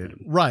 Negotiated,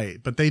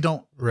 right? But they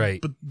don't.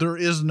 Right. But there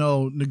is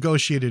no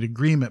negotiated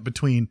agreement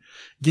between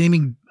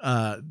gaming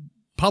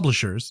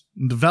publishers,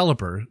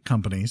 developer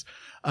companies,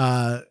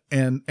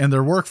 and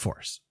their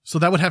workforce. So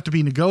that would have to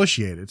be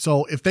negotiated.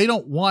 So if they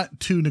don't want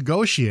to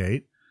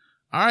negotiate,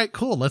 all right,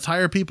 cool. Let's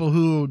hire people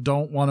who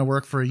don't want to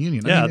work for a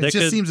union. Yeah, I mean, it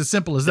just seems as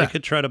simple as that. They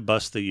could try to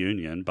bust the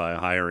union by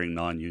hiring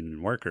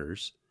non-union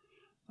workers,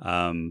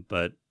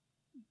 but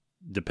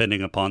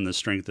depending upon the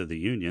strength of the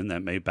union,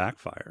 that may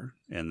backfire,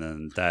 and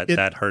then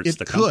that hurts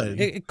the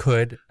company. It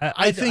could.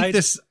 I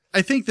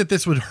think that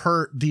this would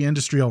hurt the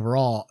industry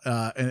overall,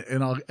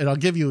 and I'll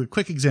give you a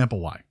quick example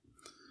why.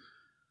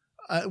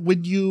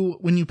 When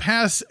you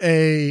pass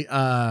in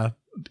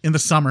the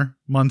summer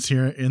months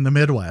here in the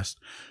Midwest,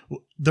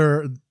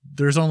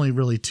 there's only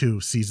really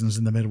two seasons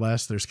in the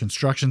Midwest. There's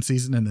construction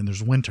season and then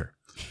there's winter.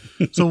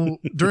 So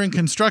during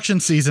construction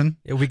season,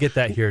 we get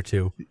that here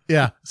too.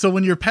 Yeah. So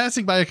when you're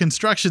passing by a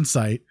construction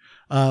site,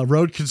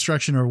 road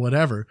construction or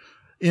whatever,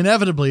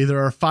 inevitably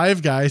there are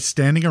 5 guys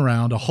standing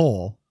around a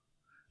hole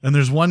and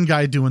there's one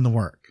guy doing the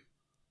work.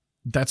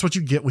 That's what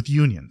you get with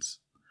unions,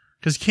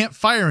 because you can't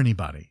fire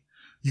anybody.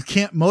 You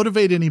can't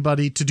motivate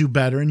anybody to do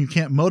better, and you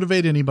can't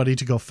motivate anybody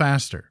to go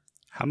faster.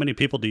 How many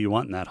people do you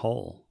want in that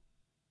hole?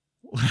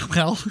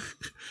 Well,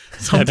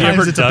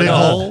 sometimes it's a big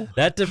hole.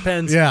 That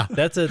depends. Yeah.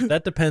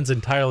 That depends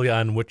entirely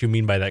on what you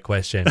mean by that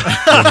question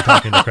when you're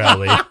talking to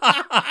Crowley.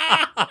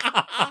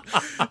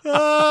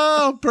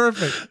 Oh,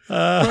 perfect.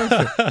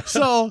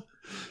 So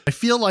I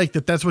feel like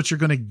that's what you're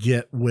going to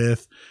get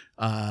with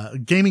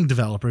gaming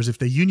developers. If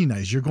they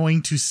unionize, you're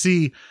going to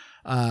see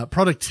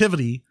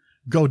productivity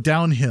go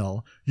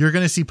downhill. You're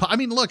going to see, I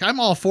mean, look, I'm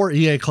all for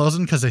EA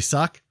closing because they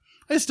suck.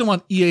 I just don't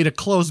want EA to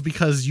close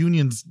because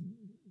unions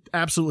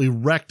absolutely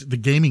wrecked the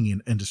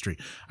gaming industry.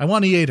 I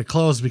want EA to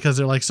close because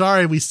they're like,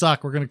 sorry, we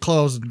suck. We're going to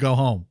close and go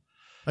home.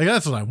 Like,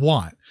 that's what I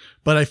want.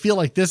 But I feel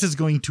like this is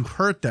going to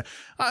hurt that.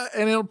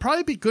 And it'll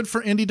probably be good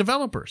for indie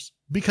developers,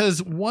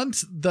 because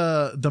once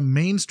the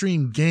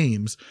mainstream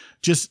games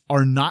just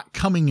are not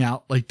coming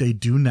out like they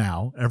do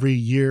now, every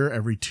year,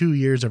 every 2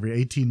 years, every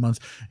 18 months,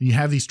 and you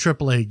have these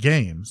AAA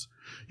games,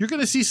 you're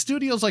going to see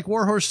studios like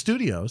Warhorse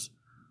Studios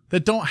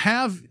that don't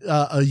have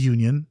a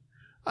union.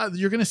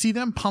 You're going to see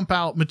them pump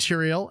out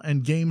material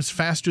and games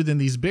faster than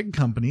these big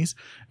companies,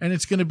 and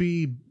it's going to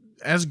be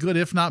as good,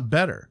 if not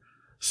better.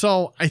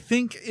 So I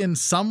think in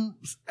some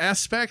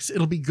aspects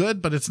it'll be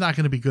good, but it's not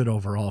going to be good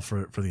overall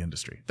for the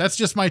industry. That's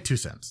just my 2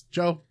 cents.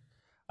 Joe?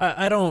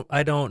 I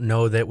don't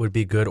know that would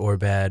be good or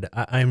bad.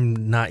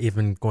 I'm not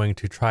even going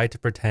to try to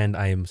pretend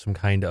I am some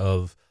kind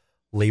of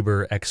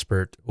labor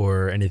expert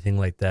or anything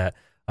like that.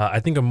 I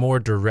think a more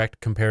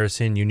direct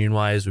comparison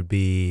union-wise would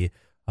be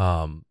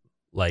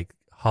like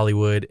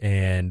Hollywood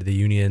and the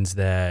unions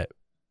that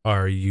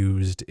are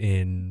used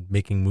in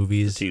making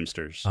movies. The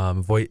Teamsters.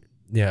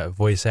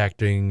 Voice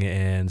acting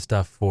and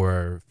stuff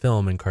for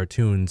film and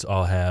cartoons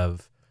all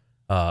have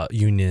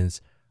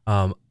unions.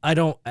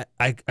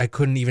 I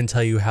couldn't even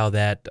tell you how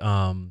that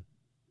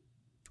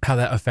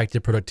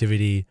affected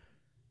productivity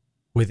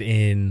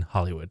within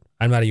Hollywood.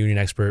 I'm not a union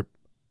expert.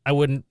 I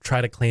wouldn't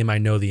try to claim I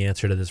know the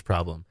answer to this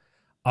problem.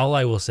 All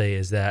I will say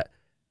is that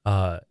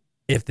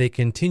if they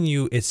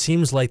continue, it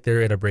seems like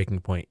they're at a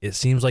breaking point. It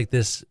seems like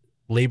this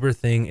labor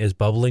thing is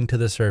bubbling to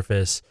the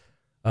surface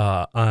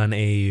on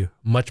a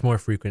much more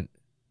frequent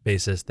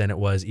basis than it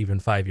was even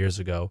 5 years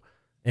ago.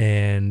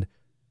 And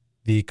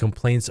the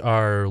complaints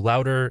are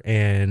louder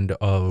and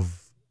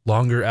of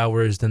longer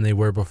hours than they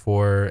were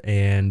before.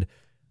 And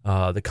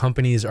the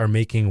companies are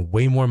making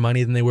way more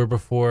money than they were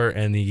before.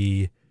 And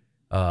the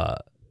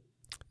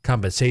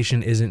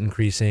compensation isn't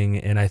increasing.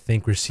 And I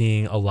think we're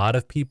seeing a lot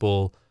of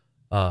people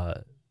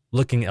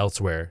looking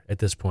elsewhere at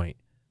this point.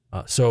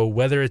 So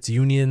whether it's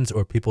unions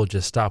or people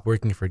just stop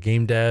working for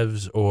game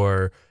devs,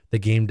 or the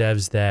game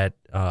devs that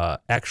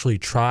actually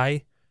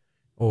try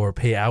or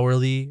pay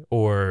hourly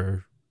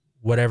or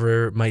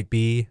whatever it might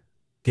be,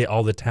 get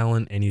all the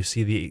talent, and you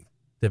see the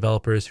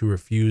developers who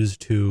refuse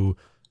to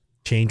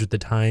change with the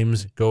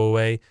times go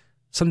away,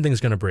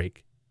 something's going to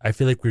break. I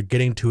feel like we're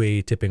getting to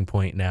a tipping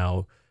point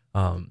now.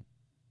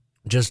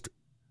 Just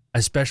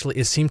especially,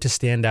 it seemed to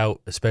stand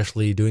out,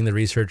 especially doing the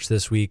research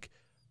this week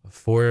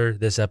for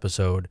this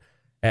episode,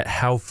 at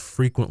how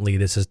frequently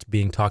this is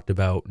being talked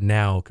about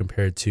now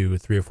compared to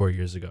 3 or 4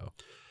 years ago.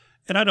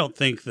 And I don't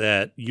think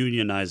that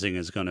unionizing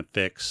is going to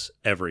fix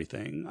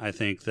everything. I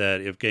think that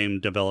if game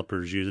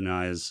developers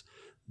unionize,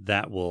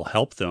 that will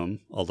help them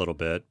a little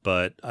bit.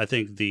 But I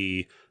think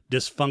the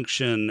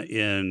dysfunction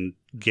in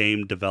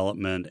game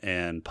development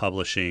and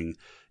publishing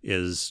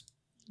is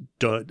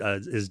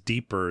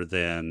deeper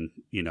than,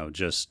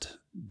 just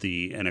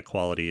the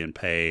inequality in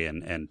pay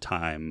and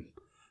time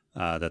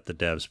that the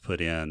devs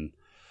put in.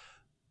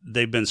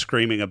 They've been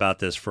screaming about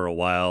this for a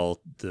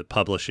while. The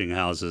publishing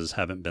houses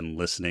haven't been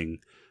listening.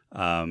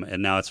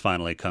 And now it's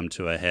finally come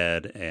to a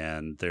head,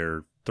 and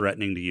they're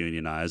threatening to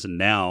unionize. And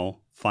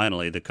now,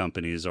 finally, the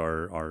companies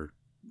are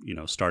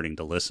starting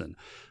to listen.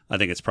 I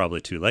think it's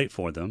probably too late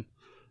for them.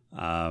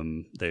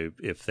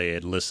 If they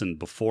had listened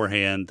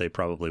beforehand, they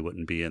probably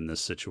wouldn't be in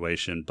this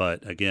situation.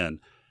 But again,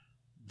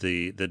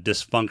 the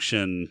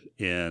dysfunction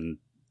in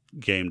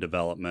game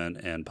development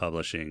and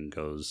publishing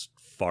goes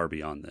far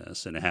beyond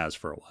this, and it has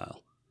for a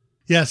while.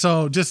 Yeah,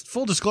 so just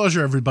full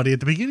disclosure, everybody,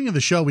 at the beginning of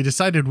the show, we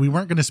decided we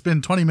weren't going to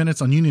spend 20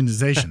 minutes on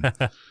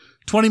unionization.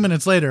 20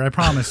 minutes later, I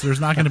promise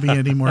there's not going to be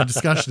any more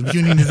discussion of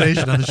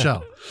unionization on the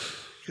show.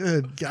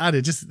 Good God,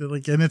 it just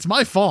and it's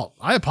my fault.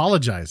 I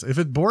apologize. If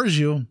it bores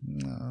you,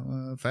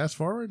 fast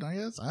forward, I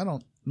guess. I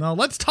don't know.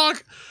 Let's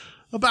talk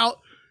about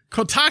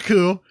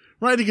Kotaku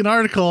writing an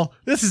article.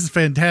 This is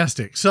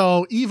fantastic.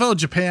 So Evo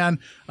Japan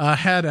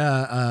had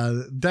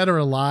a Dead or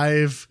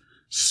Alive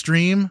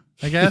stream,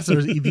 I guess,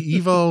 or the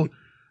Evo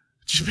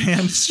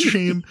Japan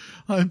stream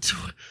on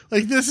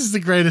this is the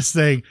greatest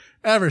thing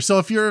ever. So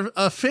if you're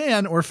a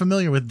fan or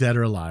familiar with Dead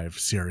or Alive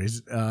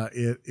series,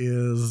 it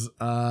is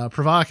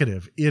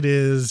provocative. It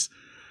is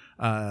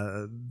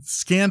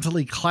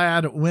scantily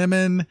clad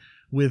women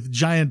with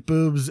giant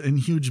boobs and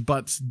huge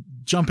butts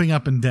jumping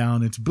up and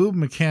down. It's boob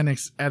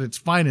mechanics at its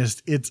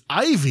finest. It's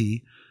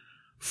Ivy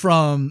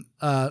from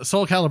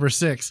Soul Calibur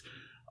 6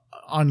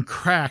 on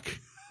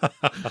crack,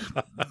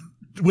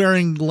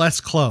 wearing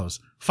less clothes,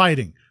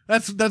 fighting.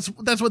 That's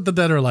what the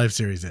Dead or Alive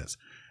series is.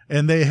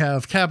 And they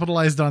have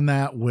capitalized on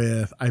that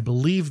with, I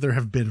believe there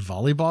have been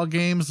volleyball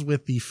games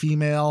with the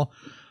female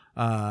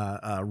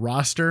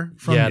roster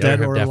from Dead or Alive. Yeah,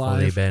 there have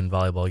definitely been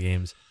volleyball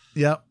games.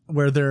 Yep,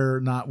 where they're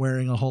not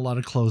wearing a whole lot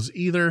of clothes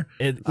either.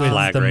 With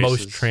the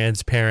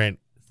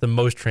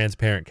most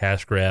transparent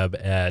cash grab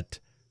at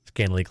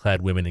scantily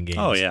clad women in games.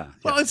 Oh yeah.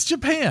 Well, it's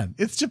Japan.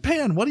 It's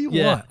Japan. What do you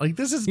want? Like,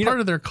 this is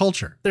part of their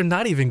culture. They're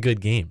not even good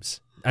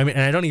games. I mean,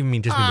 and I don't even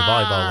mean just mean the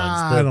volleyball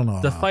ones. I don't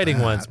know The about fighting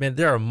that. ones, man,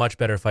 there are much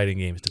better fighting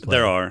games to play.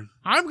 There are.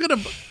 I'm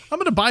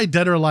gonna buy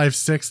Dead or Alive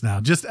 6 now.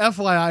 Just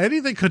FYI,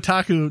 anything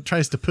Kotaku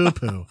tries to poo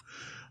poo,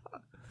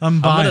 I'm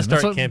buying. I'm gonna That's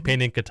start what-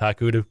 campaigning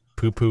Kotaku to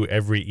poo-poo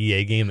every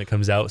EA game that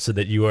comes out, so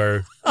that you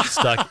are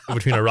stuck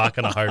between a rock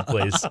and a hard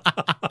place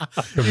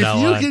from now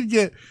on. If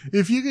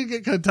you could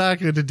get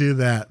Kotaku to do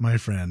that, my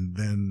friend,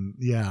 then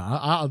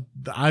yeah,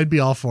 I'd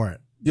be all for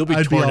it. You'll be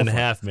I'd torn all in for it.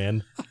 half,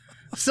 man.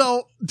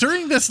 So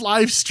during this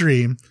live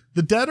stream,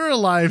 the Dead or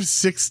Alive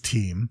 6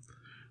 team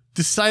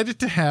decided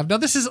to have, now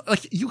this is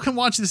like, you can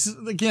watch this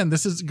again.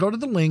 This is, go to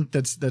the link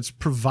that's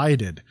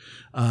provided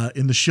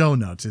in the show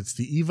notes. It's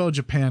the Evo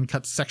Japan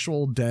Cut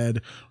Sexual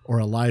Dead or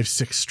Alive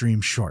 6 stream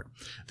short.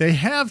 They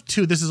have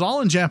two, this is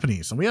all in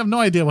Japanese, and we have no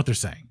idea what they're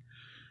saying.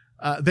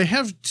 They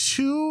have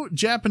two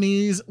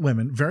Japanese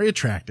women, very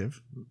attractive,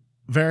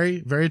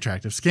 very, very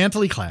attractive,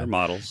 scantily They're clad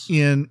models.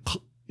 in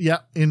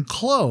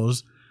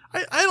clothes.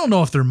 I don't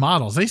know if they're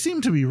models. They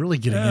seem to be really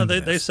getting Yeah, into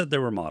they this. said they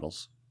were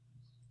models.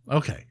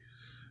 Okay.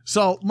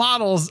 So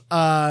models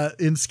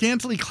in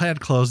scantily clad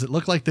clothes that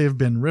look like they've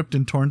been ripped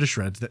and torn to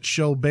shreds, that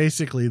show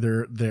basically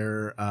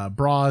their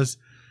bras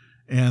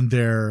and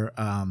their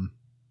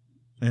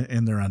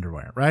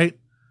underwear, right?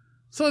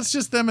 So it's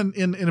just them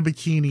in a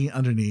bikini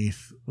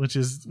underneath, which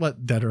is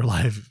what Dead or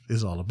Alive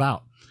is all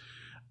about.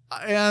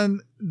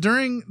 And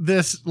during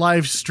this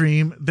live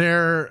stream,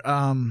 they're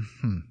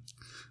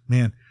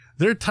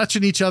they're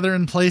touching each other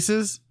in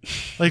places.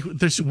 Like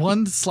there's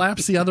one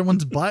slaps the other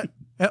one's butt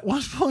at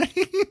one point.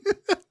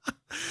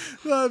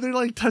 They're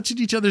like touching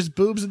each other's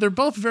boobs, and they're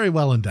both very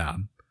well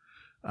endowed.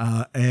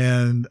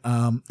 And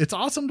it's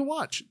awesome to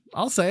watch.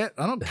 I'll say it.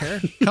 I don't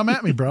care. Come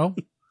at me, bro.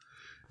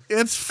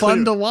 It's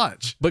fun to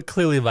watch. But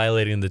clearly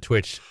violating the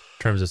Twitch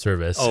terms of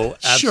service. Oh,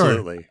 Sure.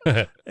 absolutely.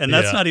 And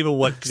that's Yeah. not even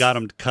what got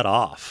them cut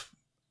off.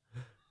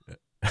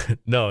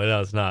 No,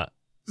 it's not.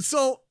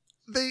 So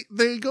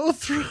they go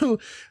through,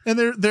 and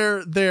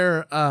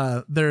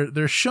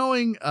they're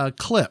showing a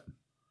clip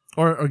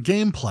or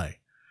gameplay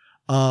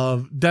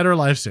of Dead or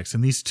Alive 6,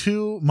 and these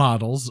two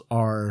models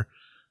are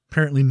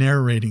apparently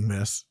narrating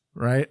this,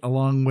 right,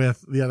 along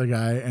with the other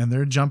guy, and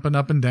they're jumping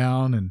up and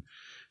down and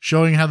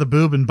showing how the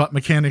boob and butt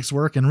mechanics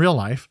work in real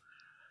life.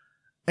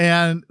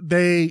 And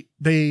they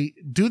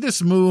do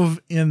this move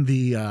in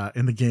the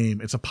game.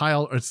 It's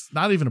it's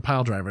not even a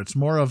pile driver. It's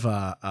more of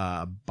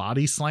a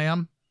body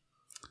slam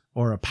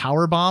or a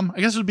power bomb.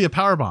 I guess it would be a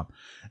power bomb.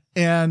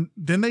 And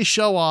then they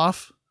show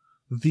off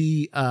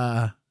the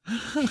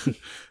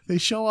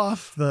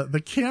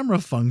the camera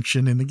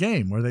function in the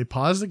game, where they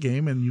pause the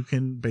game and you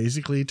can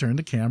basically turn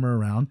the camera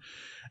around,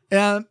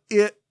 and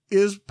it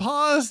is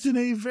paused in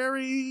a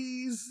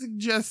very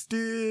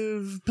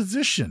suggestive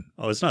position.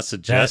 Oh, it's not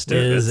suggestive.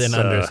 That is it's, an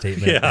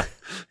understatement. Yeah,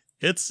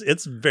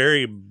 it's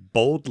very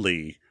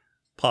boldly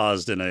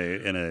paused in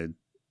an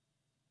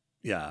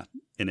Yeah.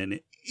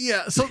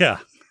 So yeah.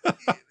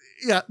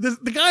 yeah,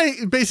 the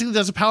guy basically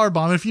does a power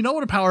bomb. If you know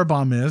what a power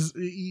bomb is,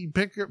 you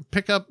pick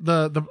up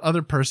the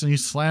other person, you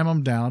slam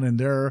them down, and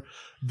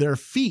their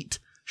feet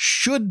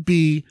should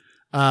be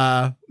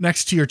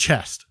next to your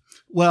chest.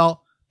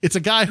 Well, it's a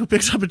guy who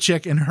picks up a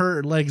chick, and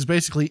her legs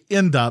basically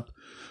end up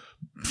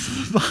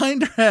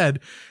behind her head,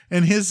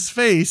 and his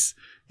face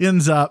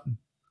ends up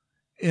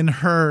in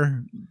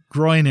her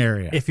groin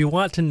area. If you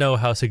want to know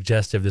how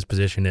suggestive this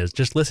position is,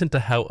 just listen to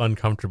how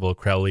uncomfortable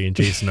Crowley and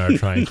Jason are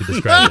trying to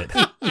describe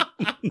it.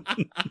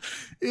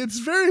 It's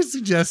very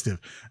suggestive.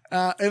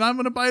 And I'm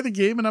going to buy the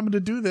game, and I'm going to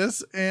do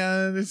this,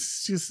 and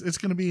it's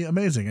going to be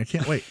amazing. I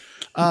can't wait.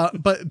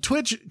 But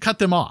Twitch cut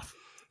them off.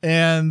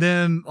 And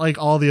then like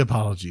all the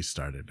apologies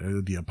started.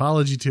 The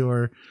apology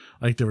tour,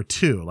 like there were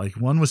two. Like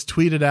one was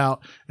tweeted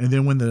out, and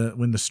then when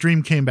the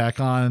stream came back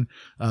on,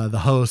 the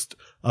host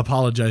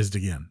apologized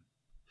again.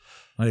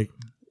 Like,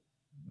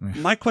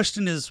 My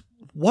question is,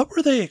 what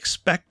were they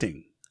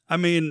expecting? I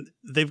mean,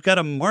 they've got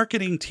a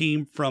marketing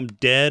team from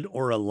Dead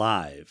or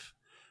Alive.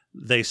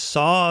 They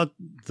saw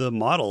the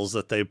models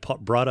that they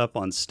brought up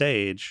on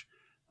stage.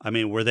 I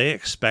mean, were they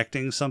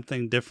expecting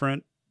something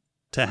different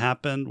to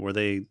happen? Were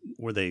they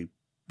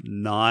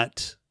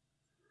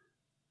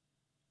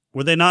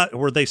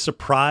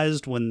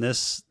surprised when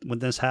this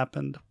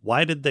happened?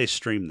 Why did they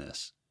stream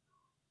this?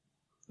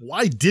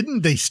 why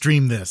didn't they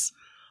stream this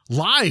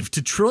live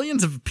to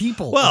trillions of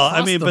people? Well, I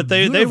across mean, the but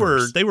they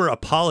universe? were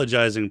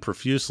apologizing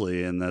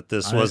profusely, and that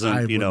this wasn't,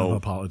 I you wouldn't have know,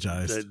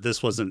 apologized.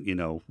 this wasn't, you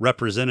know,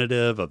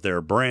 representative of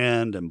their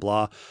brand and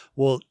blah.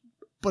 Well,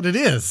 But it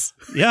is.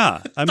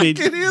 yeah, I mean,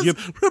 It is.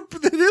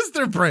 It is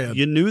their brand.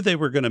 you knew they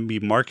were going to be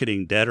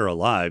marketing Dead or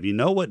Alive. You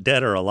know what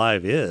Dead or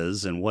Alive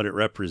is and what it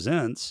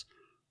represents.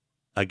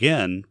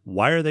 Again,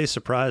 why are they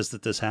surprised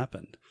that this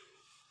happened?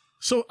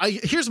 So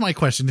here's my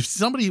question: if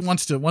somebody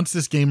once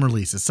this game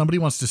releases, somebody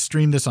wants to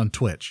stream this on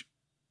Twitch,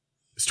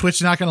 is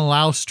Twitch not going to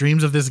allow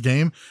streams of this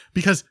game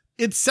because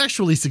it's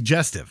sexually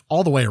suggestive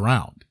all the way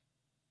around?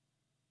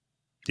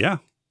 Yeah,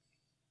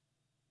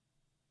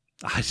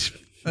 I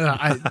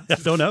I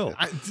don't know.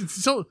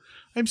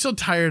 I'm so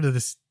tired of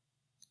this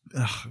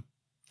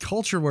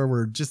culture where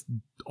we're just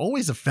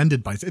always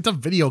offended by it's a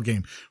video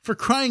game. For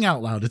crying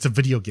out loud, it's a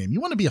video game.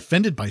 You want to be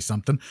offended by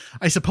something.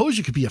 I suppose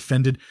you could be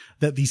offended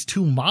that these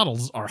two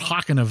models are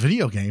hawking a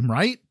video game,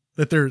 right?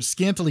 That they're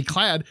scantily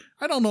clad.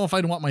 I don't know if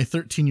I'd want my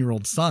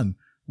 13-year-old son,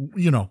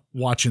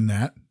 watching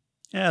that.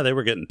 Yeah, they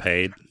were getting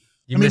paid.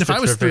 You I mean, missed if I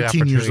was terrific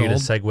 13 years opportunity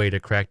old- to segue to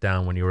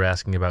Crackdown when you were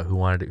asking about if you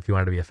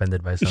wanted to be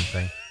offended by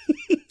something.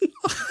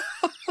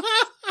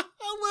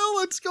 Well,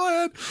 let's go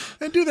ahead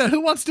and do that.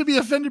 Who wants to be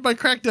offended by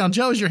Crackdown?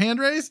 Joe, is your hand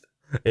raised?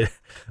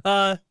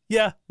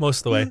 Yeah, most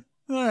of the way.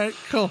 All right,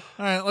 cool.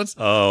 All right, let's.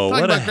 Oh,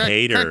 talk what a about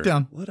hater.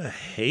 Crackdown. What a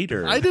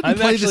hater. I didn't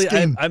play this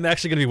game. I'm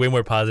actually going to be way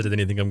more positive than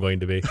you think I'm going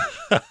to be.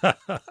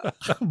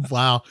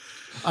 Wow.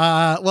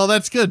 Well,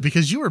 that's good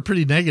because you were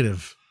pretty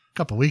negative a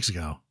couple weeks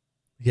ago.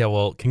 Yeah,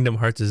 well, Kingdom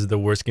Hearts is the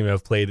worst game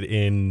I've played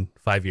in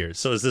 5 years.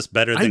 So is this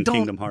better I than don't-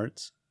 Kingdom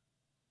Hearts?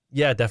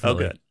 Yeah, Oh,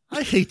 definitely. good.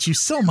 I hate you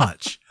so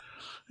much.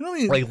 I don't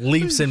even, Like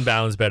leaps and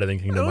bounds better than I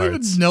Kingdom don't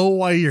Hearts. even know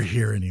why you're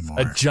here anymore.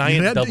 A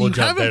giant You double jump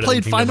You haven't better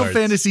played than Final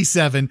Kingdom Hearts.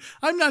 Fantasy VII.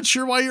 I'm not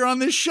sure why you're on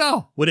this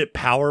show. Would it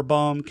power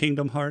bomb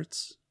Kingdom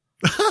Hearts?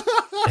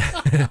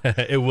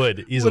 It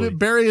would, easily. Would it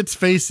bury its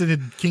face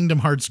in Kingdom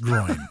Hearts'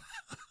 groin?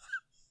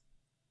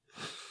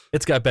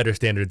 It's got better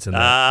standards than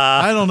that.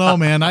 I don't know,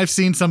 man. I've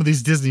seen some of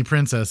these Disney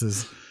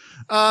princesses.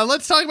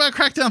 Let's talk about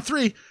Crackdown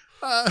 3.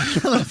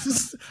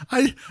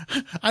 I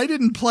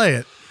didn't play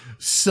it.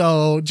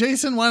 So,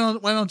 Jason, why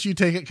don't you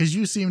take it? Because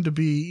you seem to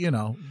be,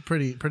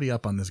 pretty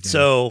up on this game.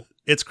 So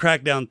it's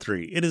Crackdown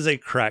 3. It is a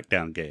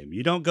Crackdown game.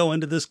 You don't go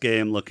into this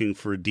game looking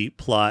for a deep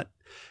plot.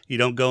 You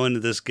don't go into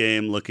this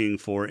game looking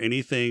for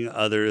anything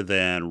other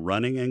than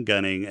running and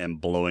gunning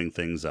and blowing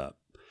things up.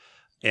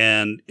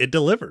 And it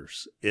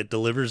delivers. It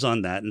delivers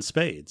on that in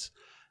spades.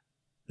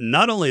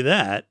 Not only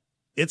that,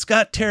 it's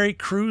got Terry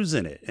Crews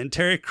in it. And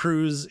Terry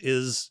Crews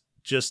is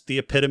just the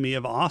epitome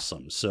of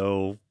awesome.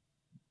 So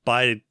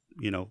by,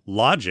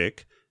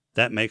 logic,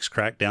 that makes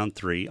Crackdown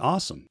 3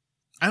 awesome.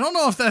 I don't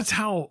know if that's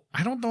how.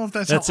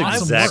 That's how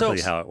awesome exactly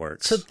works. how it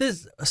works.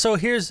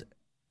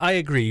 I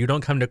agree. You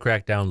don't come to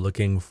Crackdown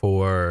looking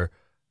for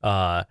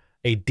a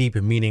deep,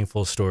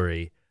 meaningful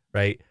story,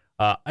 right?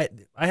 I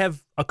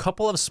have a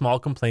couple of small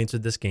complaints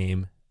with this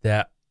game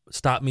that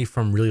stop me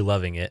from really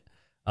loving it,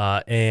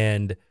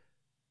 and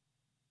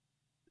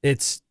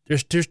there's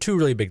two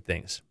really big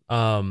things.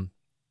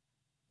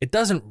 It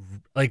doesn't,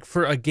 like,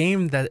 for a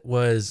game that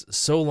was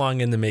so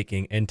long in the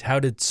making and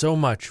touted so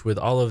much with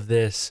all of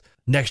this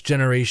next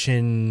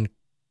generation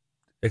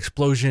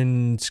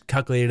explosions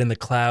calculated in the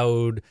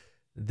cloud,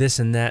 this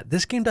and that.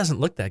 This game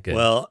doesn't look that good.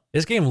 Well,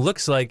 This game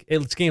looks like a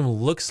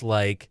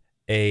Xbox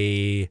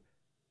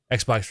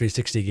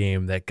 360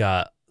 game that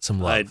got some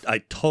love. I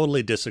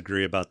totally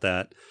disagree about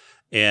that.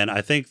 And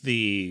I think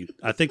the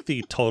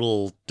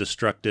total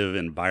destructive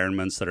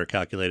environments that are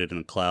calculated in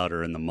the cloud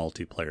are in the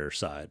multiplayer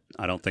side.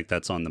 I don't think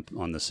that's on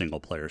the single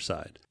player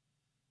side.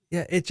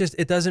 Yeah,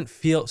 it doesn't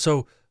feel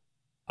so.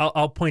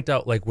 I'll point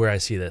out like where I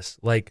see this,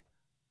 like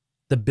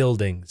the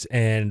buildings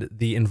and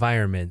the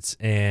environments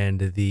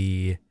and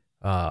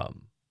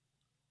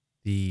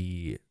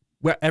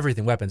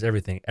everything, weapons,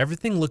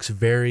 everything looks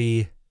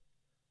very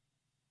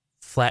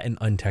flat and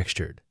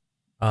untextured.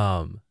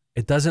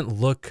 It doesn't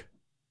look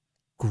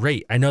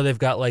great. I know they've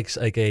got like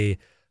a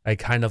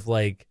kind of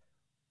like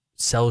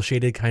cell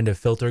shaded kind of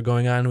filter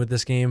going on with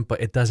this game,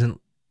 but it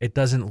doesn't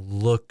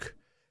look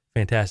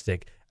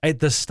fantastic.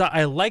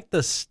 I like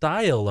the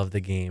style of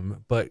the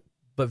game, but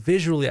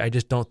visually I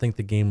just don't think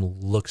the game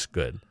looks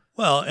good.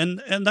 Well,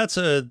 and that's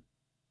a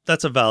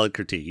valid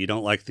critique. You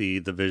don't like the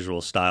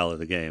visual style of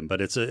the game,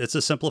 but it's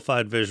a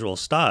simplified visual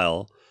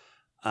style.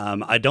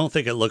 I don't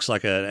think it looks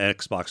like an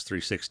Xbox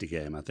 360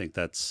 game. I think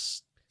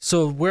that's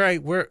So where I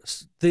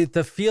get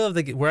the feel of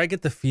an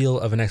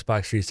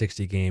Xbox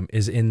 360 game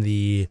is in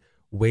the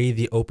way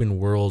the open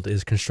world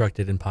is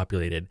constructed and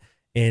populated.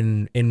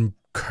 In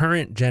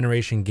current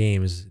generation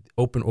games,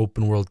 open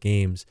world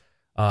games,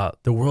 the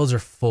worlds are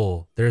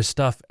full. There's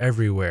stuff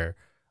everywhere.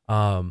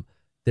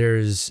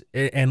 There's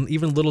and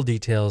even little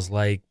details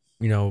like,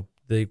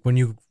 when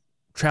you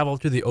travel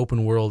through the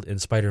open world in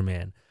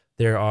Spider-Man,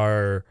 there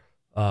are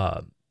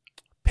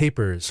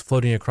papers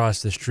floating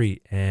across the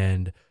street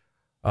and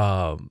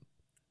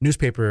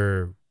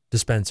newspaper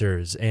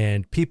dispensers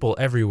and people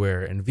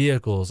everywhere and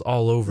vehicles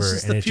all over. this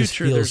is and the it just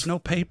future. feels, There's no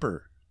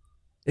paper.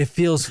 it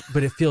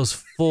feels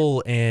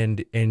full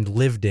and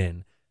lived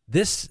in.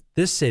 This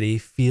city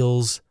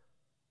feels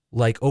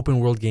like open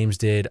world games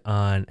did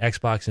on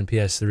Xbox and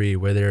PS3,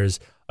 where there's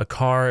a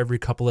car every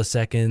couple of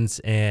seconds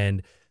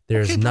and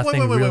there's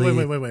nothing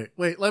really.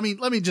 Wait. Let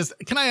me just.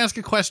 Can I ask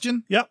a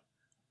question? Yep.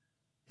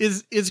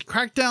 Is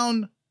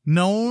Crackdown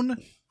known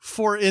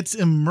for its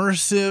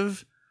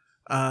immersive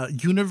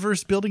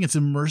universe building, its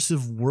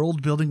immersive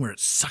world building, where it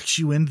sucks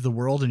you into the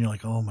world and you're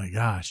like, oh my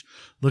gosh,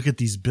 look at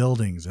these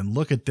buildings and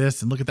look at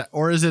this and look at that?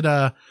 Or is it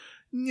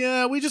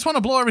we just want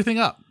to blow everything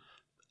up?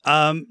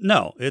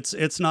 No,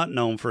 it's not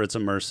known for its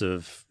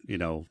immersive,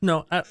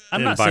 No,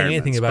 I'm not saying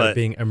anything environments, about but- it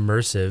being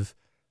immersive.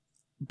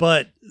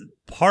 But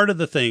part of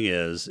the thing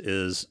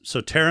is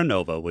so Terra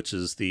Nova, which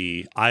is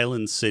the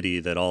island city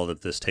that all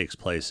of this takes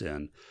place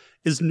in,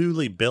 is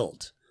newly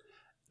built.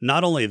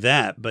 Not only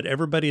that, but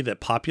everybody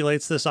that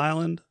populates this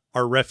island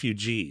are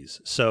refugees.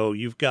 So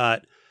you've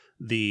got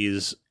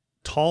these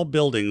tall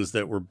buildings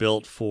that were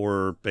built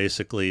for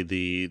basically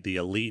the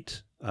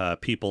elite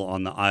people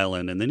on the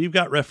island. And then you've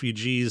got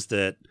refugees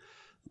that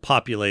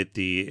populate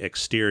the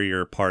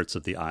exterior parts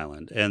of the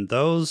island. And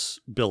those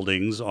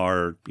buildings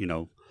are,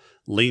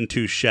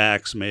 lean-to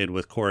shacks made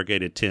with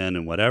corrugated tin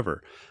and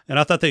whatever. And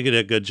I thought they did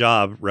a good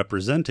job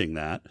representing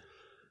that.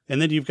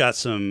 And then you've got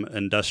some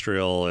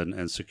industrial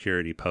and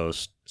security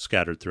posts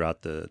scattered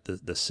throughout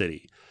the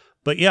city.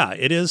 But yeah,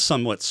 it is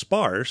somewhat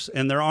sparse.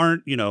 And there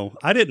aren't,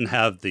 I didn't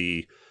have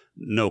the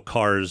no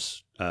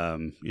cars,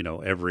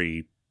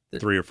 every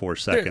 3 or 4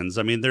 seconds.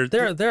 I mean, there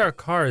are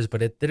cars,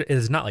 but it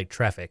is not like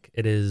traffic.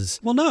 It is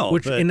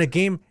but in a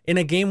game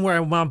where I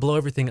want to blow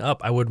everything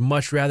up, I would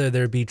much rather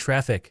there be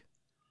traffic.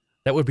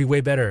 That would be way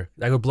better.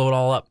 I would blow it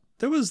all up.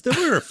 There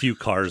were a few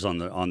cars on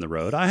the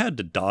road. I had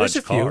to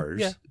dodge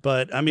cars, yeah.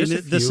 But I mean,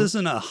 this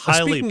isn't a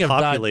highly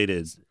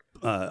populated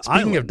Speaking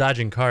island. of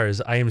dodging cars,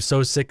 I am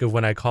so sick of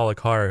when I call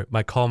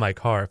my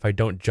car. If I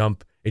don't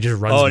jump, it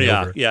just runs me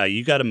over. Yeah,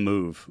 you got to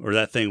move, or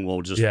that thing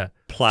will just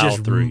plow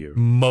through you,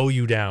 mow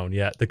you down.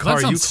 Yeah, the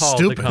car you call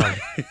to come.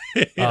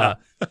 Yeah.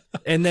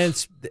 And then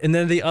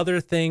the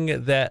other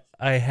thing that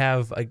I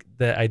have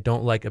that I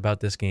don't like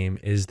about this game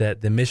is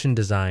that the mission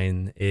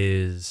design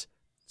is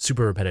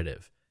super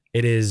repetitive.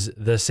 It is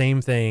the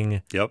same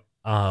thing. Yep.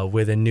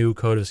 With a new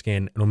coat of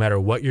skin, no matter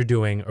what you're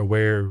doing or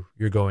where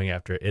you're going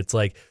after. It's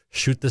like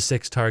shoot the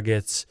 6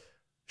 targets,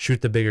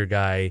 shoot the bigger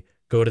guy,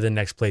 go to the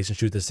next place and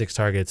shoot the 6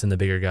 targets and the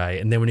bigger guy.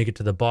 And then when you get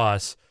to the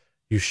boss,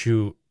 you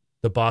shoot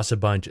the boss a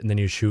bunch and then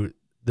you shoot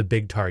the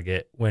big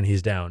target when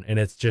he's down. And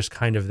it's just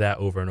kind of that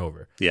over and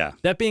over. Yeah.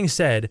 That being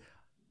said,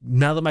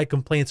 now that my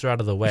complaints are out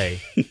of the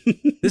way,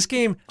 this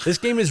game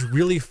is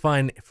really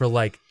fun for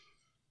like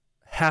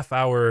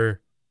half-hour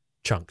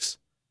chunks.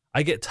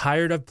 I get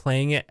tired of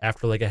playing it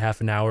after like a half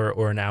an hour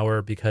or an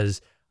hour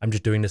because I'm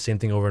just doing the same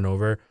thing over and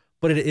over.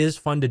 But it is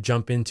fun to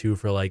jump into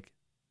for like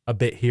a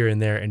bit here and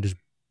there and just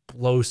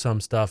blow some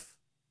stuff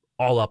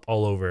all up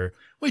all over.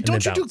 Wait,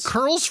 don't you do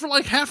curls for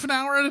like half an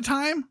hour at a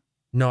time?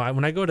 No,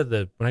 when I go to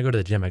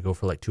the gym, I go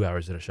for like 2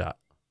 hours at a shot.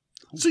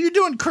 So you're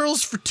doing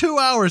curls for 2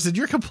 hours and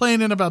you're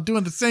complaining about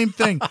doing the same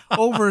thing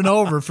over and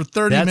over for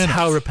 30 minutes. That's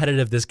how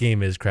repetitive this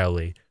game is,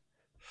 Crowley.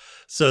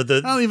 So I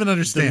don't even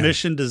understand. The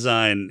mission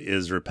design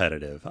is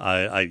repetitive.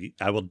 I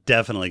will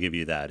definitely give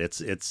you that.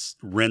 It's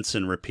rinse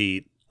and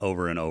repeat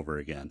over and over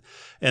again.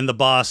 And the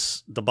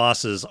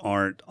bosses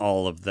aren't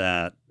all of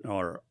that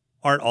or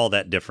aren't all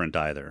that different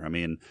either. I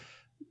mean,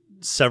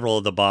 several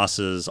of the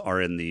bosses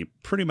are in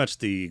pretty much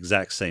the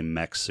exact same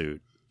mech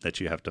suit that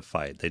you have to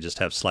fight. They just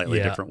have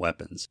slightly different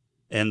weapons.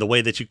 And the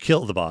way that you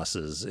kill the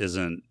bosses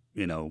isn't,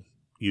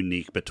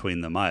 unique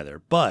between them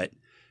either. But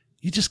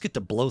you just get to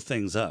blow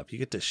things up. You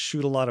get to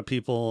shoot a lot of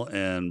people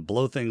and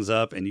blow things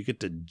up, and you get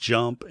to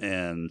jump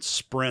and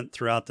sprint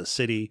throughout the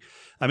city.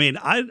 I mean,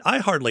 I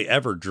hardly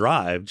ever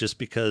drive just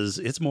because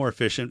it's more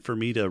efficient for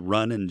me to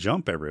run and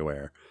jump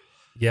everywhere.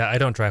 Yeah, I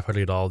don't drive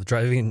hardly at all.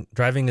 Driving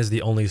is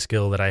the only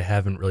skill that I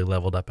haven't really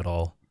leveled up at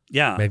all.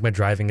 Yeah. Like my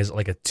driving is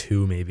like a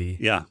 2 maybe.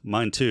 Yeah,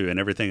 mine too. And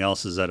everything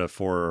else is at a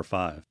 4 or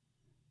 5.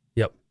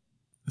 Yep.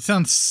 It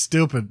sounds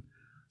stupid.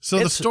 So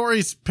the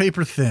story's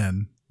paper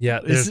thin.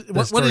 Yeah, what is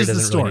the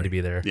story? Really need to be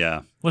there.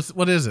 Yeah.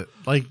 What is it?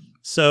 Like,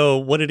 so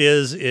what it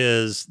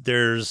is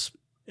there's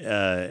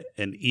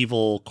an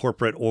evil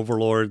corporate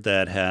overlord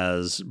that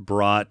has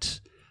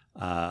brought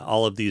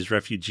all of these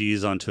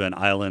refugees onto an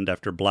island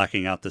after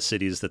blacking out the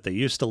cities that they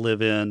used to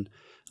live in.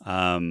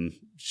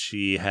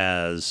 She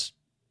has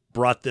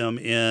brought them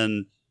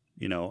in,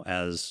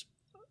 as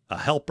a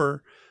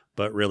helper,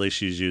 but really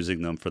she's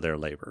using them for their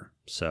labor.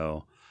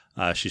 So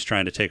she's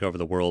trying to take over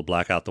the world,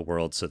 black out the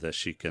world so that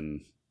she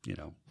can,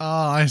 Oh,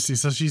 I see.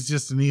 So she's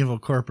just an evil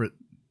corporate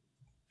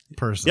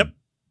person. Yep.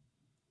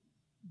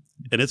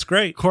 And it's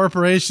great.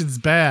 Corporation's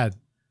bad.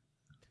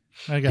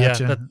 I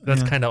gotcha. Yeah,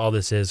 that's kind of all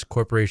this is.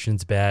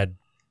 Corporation's bad.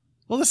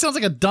 Well, this sounds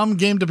like a dumb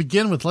game to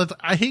begin with.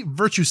 I hate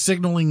virtue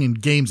signaling in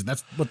games, and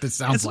that's what this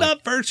sounds like. It's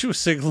not virtue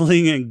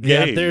signaling in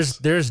games. Yeah,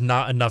 there's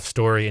not enough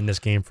story in this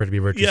game for it to be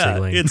virtue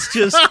signaling. It's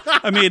just,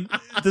 I mean,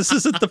 this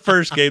isn't the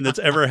first game that's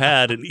ever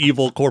had an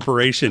evil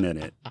corporation in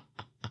it.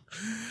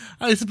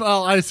 I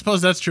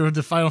suppose that's true.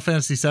 The Final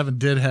Fantasy VII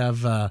did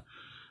have.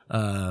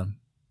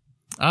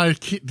 I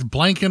keep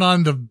blanking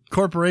on the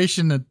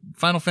corporation at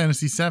Final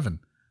Fantasy VII.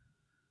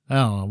 I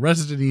don't know.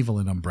 Resident Evil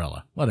and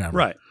Umbrella, whatever.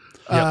 Right.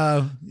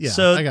 Yeah.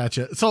 So, I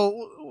gotcha. So,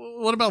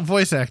 what about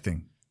voice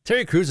acting?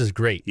 Terry Crews is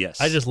great.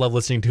 Yes. I just love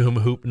listening to him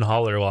hoop and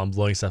holler while I'm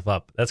blowing stuff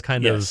up. That's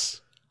kind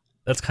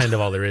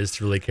of all there is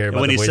to really care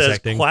about when the voice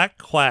acting. When he says "quack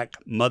quack,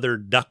 mother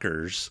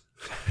duckers,"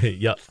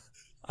 yep,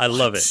 I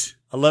love it.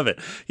 I love it.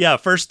 Yeah,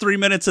 first 3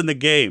 minutes in the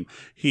game,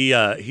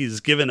 he's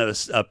given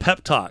a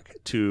pep talk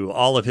to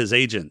all of his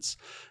agents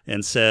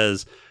and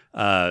says,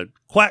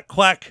 "Quack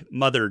quack,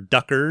 mother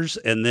duckers,"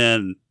 and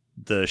then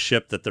the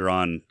ship that they're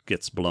on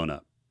gets blown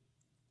up.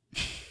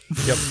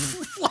 Yep.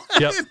 What?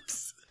 Yep.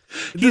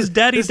 He's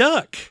Daddy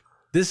Duck.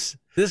 This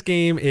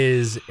game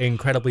is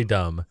incredibly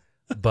dumb,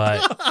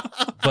 but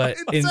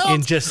It in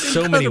sounds just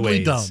so many incredibly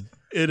ways. dumb.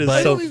 It is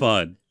But- so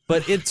fun.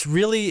 But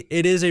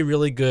it is a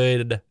really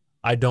good,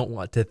 I don't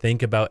want to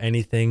think about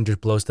anything, just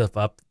blow stuff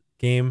up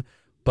game.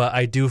 But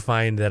I do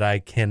find that I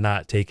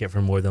cannot take it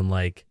for more than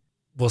like,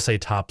 we'll say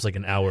tops like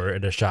an hour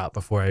at a shot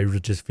before I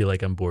just feel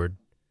like I'm bored.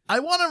 I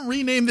want to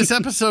rename this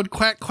episode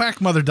 "Quack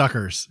Quack Mother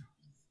Duckers."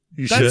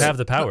 You That's- You have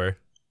the power.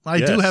 I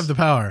do Yes. have the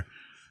power.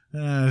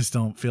 I just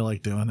don't feel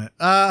like doing it.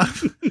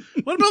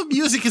 What about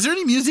music? Is there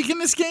any music in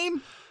this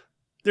game?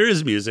 There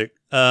is music.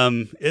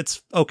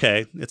 It's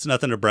okay. It's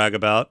nothing to brag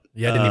about.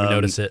 Yeah, I didn't even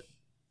notice it.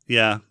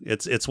 Yeah,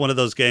 it's one of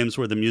those games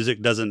where the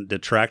music doesn't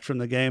detract from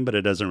the game, but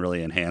it doesn't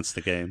really enhance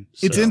the game.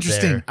 It's So-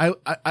 interesting. I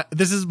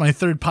this is my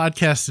third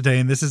podcast today,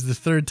 and this is the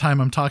third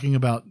time I'm talking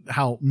about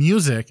how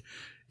music,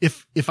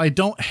 if I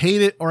don't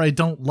hate it or I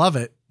don't love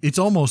it, it's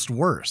almost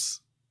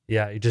worse.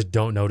 Yeah, you just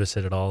don't notice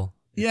it at all.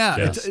 Yeah,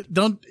 Yes.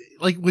 don't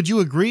like. Would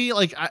you agree?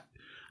 Like, I'm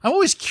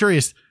always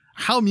curious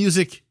how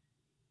music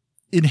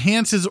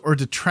enhances or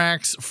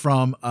detracts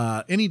from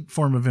any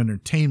form of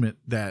entertainment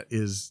that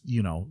is,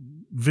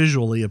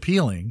 visually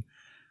appealing.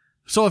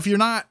 So if you're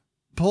not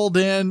pulled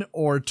in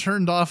or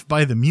turned off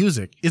by the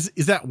music, is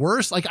that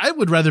worse? Like, I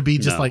would rather be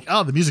just No. like,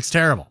 oh, the music's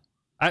terrible.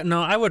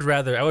 I would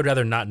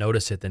rather not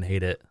notice it than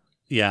hate it.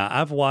 Yeah,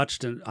 I've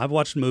watched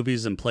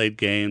movies and played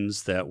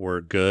games that were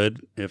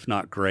good, if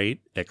not great,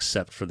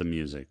 except for the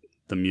music.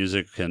 The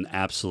music can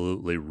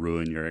absolutely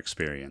ruin your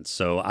experience.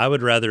 So I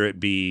would rather it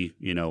be,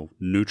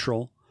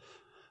 neutral.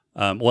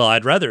 Well,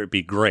 I'd rather it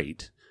be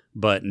great,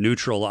 but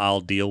neutral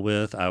I'll deal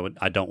with.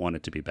 I don't want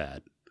it to be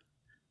bad.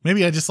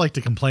 Maybe I just like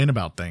to complain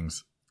about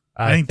things.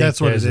 I think that's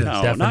what there's it is. a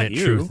No, definite not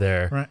you. truth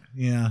there. Right?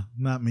 Yeah,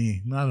 not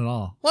me, not at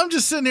all. Well, I'm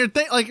just sitting here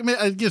thinking, like,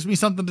 it gives me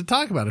something to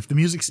talk about. If the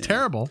music's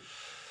terrible,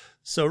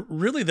 So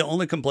really the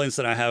only complaints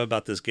that I have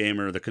about this game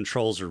are the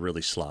controls are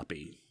really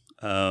sloppy.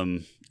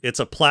 It's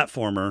a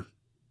platformer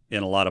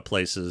in a lot of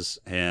places,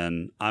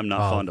 and I'm not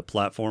Oh. fond of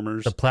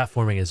platformers. The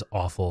platforming is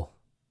awful.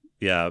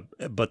 Yeah,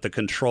 but the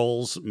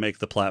controls make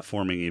the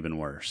platforming even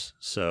worse.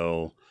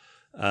 So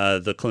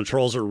the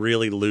controls are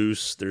really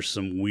loose. There's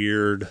some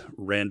weird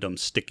random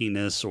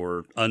stickiness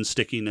or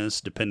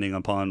unstickiness depending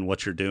upon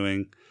what you're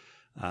doing,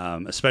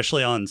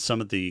 especially on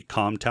some of the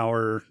comm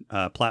tower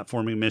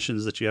platforming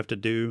missions that you have to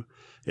do.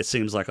 It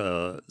seems like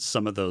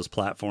some of those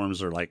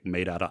platforms are like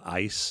made out of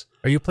ice.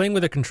 Are you playing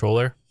with a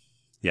controller?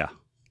 Yeah.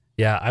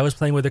 Yeah, I was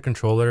playing with a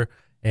controller,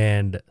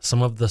 and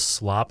some of the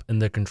slop in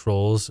the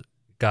controls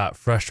got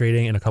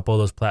frustrating in a couple of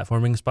those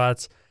platforming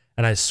spots,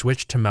 and I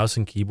switched to mouse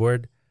and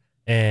keyboard,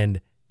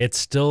 and it's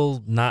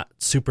still not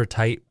super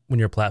tight when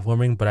you're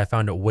platforming, but I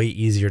found it way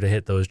easier to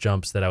hit those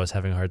jumps that I was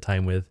having a hard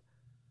time with.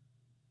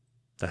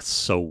 That's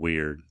so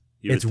weird.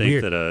 You It's would think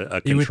weird. that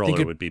a You would controller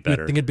think would be You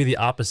better. would think it'd be the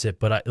opposite,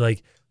 but I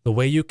like the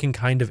way you can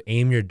kind of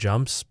aim your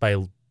jumps by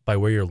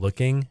where you're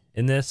looking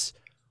in this.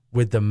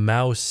 With the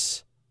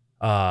mouse,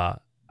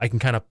 I can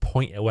kind of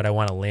point at what I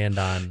want to land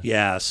on.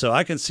 Yeah, so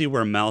I can see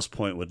where mouse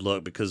point would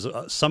look, because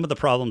some of the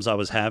problems I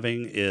was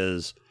having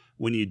is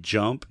when you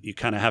jump, you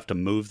kind of have to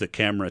move the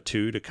camera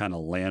too to kind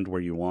of land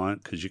where you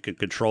want, because you can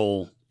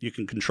control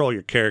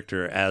your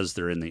character as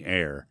they're in the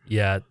air.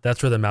 Yeah,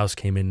 that's where the mouse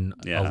came in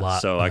Yeah, a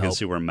lot. so to I can help.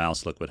 see where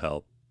mouse look would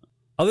help.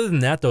 Other than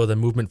that, though, the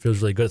movement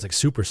feels really good. It's like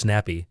super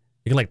snappy.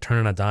 You can like turn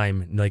on a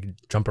dime and like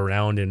jump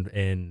around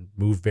and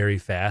move very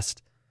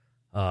fast.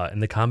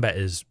 And the combat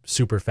is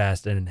super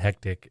fast and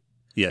hectic.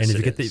 Yes, And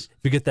if it you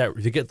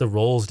is. get the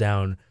rolls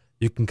down,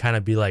 you can kind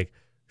of be like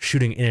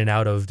shooting in and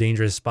out of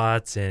dangerous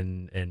spots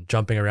and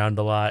jumping around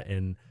a lot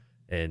and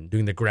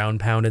doing the ground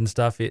pound and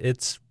stuff.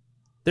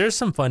 There's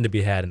some fun to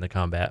be had in the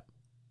combat.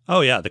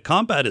 Oh yeah, the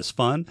combat is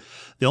fun.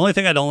 The only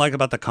thing I don't like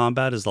about the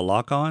combat is the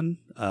lock on.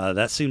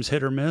 That seems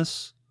hit or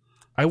miss.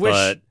 I wish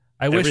But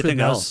with everything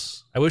mouse,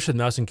 else. I wish with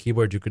mouse and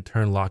keyboard you could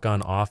turn lock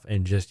on off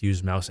and just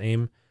use mouse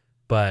aim.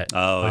 But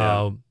Oh,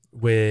 yeah.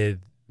 with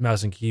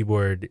mouse and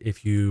keyboard,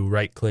 if you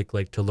right click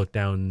like to look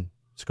down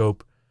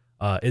scope,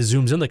 it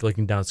zooms in like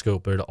looking down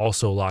scope, but it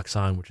also locks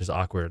on, which is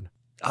awkward.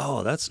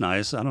 Oh, that's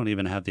nice. I don't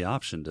even have the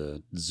option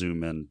to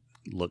zoom in,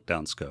 look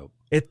down scope.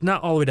 It's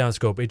not all the way down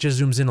scope. It just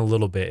zooms in a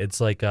little bit. It's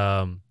like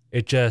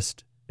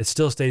it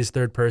still stays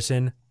third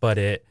person, but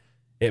it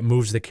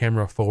moves the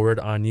camera forward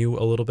on you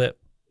a little bit.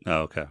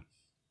 Oh, okay.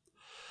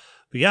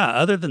 But yeah,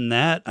 other than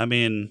that, I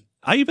mean,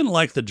 I even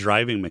like the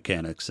driving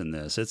mechanics in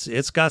this.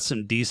 It's got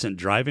some decent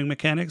driving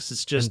mechanics.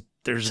 It's just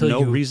there's Until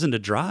no you- reason to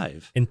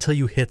drive. Until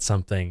you hit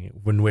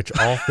something in which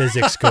all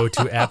physics go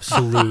to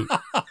absolute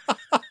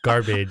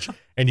garbage,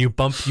 and you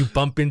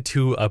bump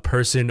into a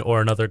person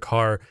or another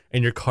car,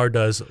 and your car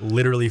does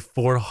literally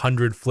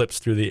 400 flips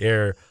through the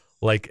air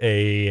like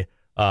a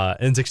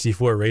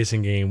N64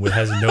 racing game which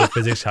has no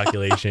physics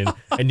calculation,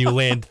 and you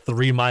land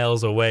 3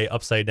 miles away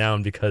upside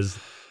down because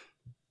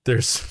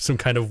there's some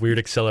kind of weird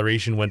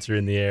acceleration once you're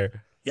in the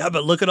air. Yeah,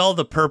 but look at all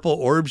the purple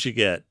orbs you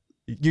get.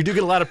 You do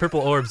get a lot of purple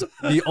orbs.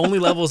 The only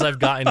levels I've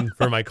gotten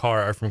for my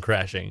car are from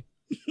crashing.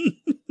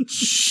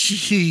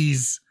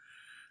 Jeez.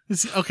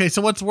 Okay,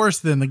 so what's worse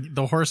than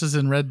the horses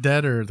in Red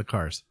Dead or the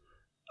cars?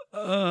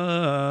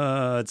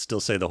 I'd still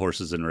say the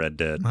horses in Red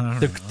Dead.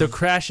 The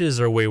crashes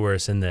are way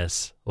worse in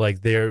this.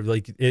 Like they're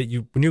like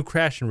when you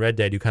crash in Red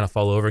Dead, you kind of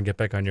fall over and get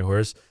back on your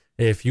horse.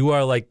 If you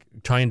are like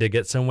trying to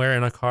get somewhere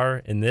in a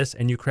car in this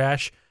and you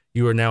crash,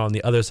 you are now on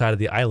the other side of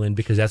the island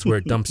because that's where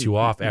it dumps you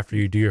off after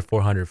you do your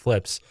 400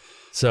 flips.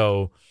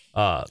 So,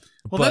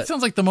 that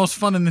sounds like the most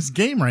fun in this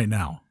game right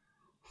now.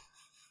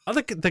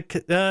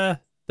 The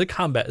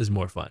combat is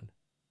more fun,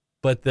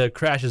 but the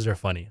crashes are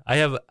funny. I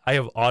have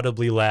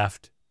audibly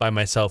laughed by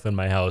myself in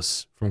my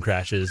house from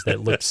crashes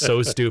that looked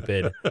so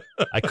stupid.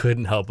 I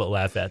couldn't help but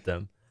laugh at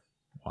them.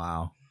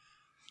 Wow.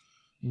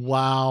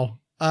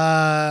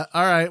 All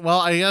right. Well,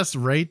 I guess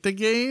rate the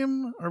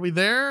game. Are we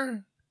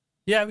there?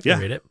 Yeah, we can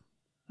rate it.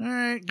 All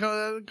right,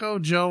 go,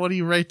 Joe. What do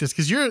you rate this?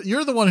 Because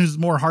you're the one who's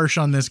more harsh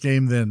on this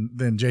game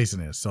than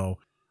Jason is. So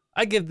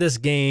I give this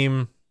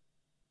game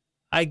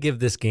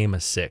a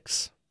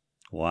 6.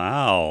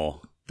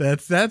 Wow.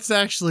 That's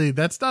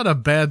not a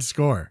bad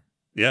score.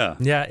 Yeah.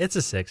 Yeah, it's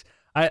a 6.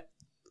 We'll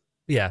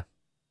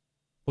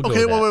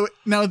okay, go wait.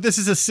 Now this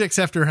is a 6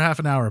 after half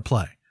an hour of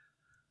play.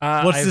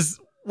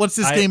 What's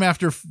this game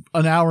after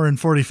an hour and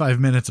 45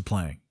 minutes of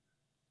playing?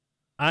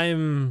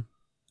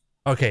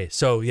 Okay,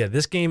 so yeah,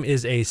 this game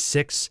is a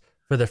 6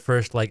 for the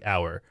first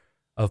hour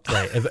of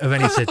play of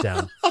any sit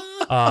down.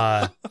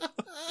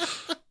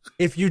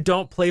 If you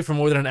don't play for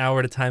more than an hour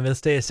at a time, it'll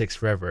stay a 6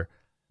 forever.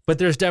 But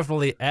there's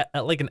definitely at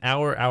like an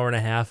hour and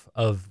a half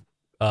of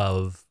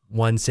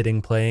one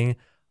sitting playing,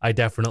 I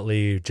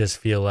definitely just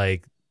feel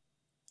like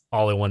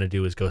all I want to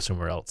do is go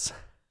somewhere else.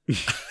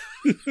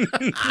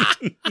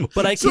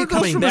 But I keep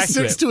coming back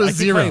to it. I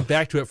keep coming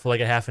back to it for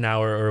like a half an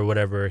hour or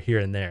whatever here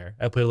and there.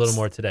 I played a little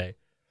more today.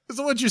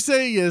 So what you're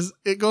saying is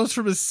it goes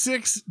from a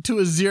 6 to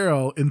a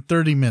 0 in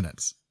 30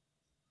 minutes.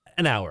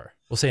 An hour.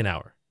 We'll say an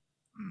hour.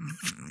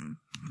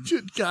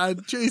 Good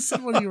God,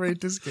 Jason, what do you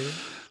rate this game?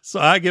 So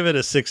I give it a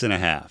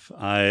 6.5.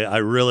 I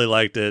really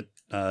liked it,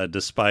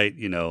 despite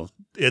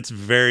its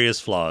various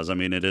flaws. I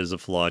mean, it is a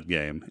flawed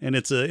game, and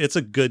it's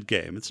a good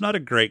game. It's not a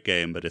great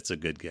game, but it's a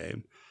good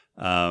game.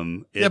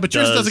 But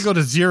yours doesn't go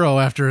to 0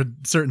 after a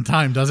certain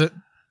time, does it?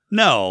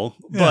 No,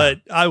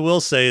 but I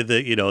will say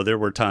that there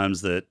were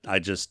times that I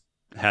just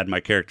had my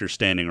character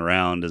standing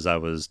around as I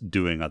was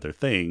doing other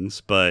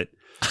things, but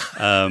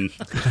I'm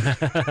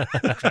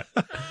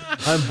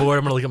bored.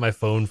 I'm gonna look at my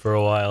phone for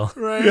a while.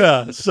 Right.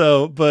 Yeah.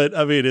 So, but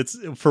I mean, it's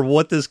for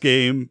what this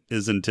game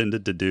is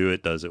intended to do.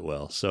 It does it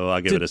well. So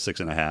I give it a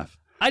 6.5.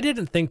 I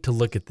didn't think to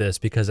look at this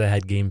because I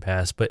had Game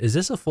Pass, but is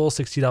this a full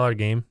 $60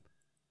 game?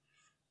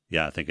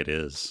 Yeah, I think it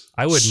is.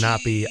 I would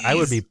not be. I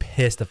would be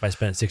pissed if I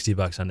spent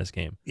 $60 on this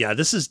game. Yeah,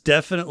 this is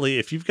definitely.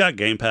 If you've got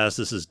Game Pass,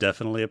 this is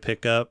definitely a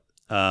pickup.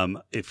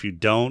 If you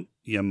don't,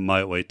 you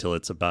might wait till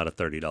it's about a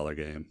 $30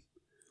 game.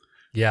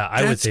 Yeah,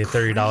 I would say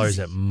 $30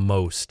 at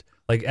most.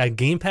 Like at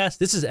Game Pass,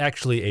 this is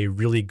actually a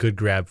really good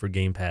grab for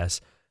Game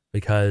Pass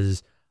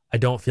because I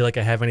don't feel like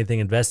I have anything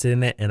invested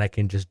in it, and I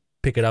can just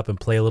pick it up and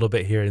play a little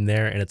bit here and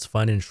there, and it's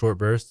fun in short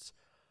bursts.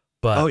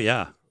 But oh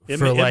yeah,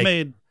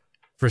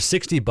 for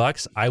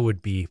 $60, I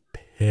would be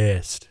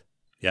pissed.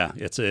 Yeah,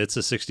 it's a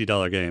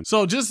 $60 game.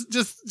 So just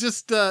this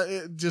is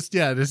a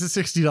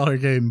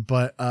 $60 game,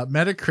 but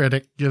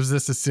Metacritic gives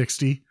this a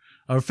 60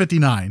 or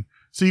 59.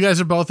 So you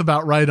guys are both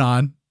about right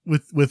on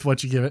with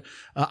what you give it.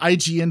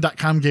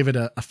 IGN.com gave it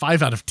a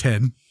 5 out of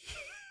 10.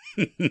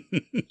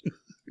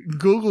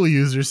 Google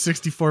users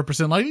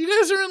 64%. Like, you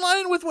guys are in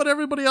line with what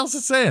everybody else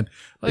is saying.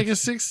 Like a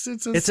 6,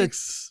 it's a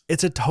 6.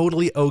 It's a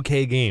totally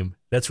okay game.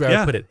 That's where I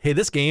would put it. Hey,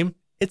 this game,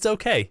 it's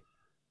okay.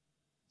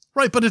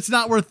 Right, but it's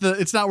not worth the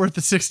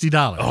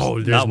 $60. Oh,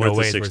 there's not no worth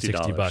way it's the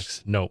worth $60.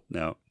 $60. No.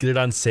 No. Get it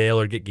on sale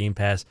or get Game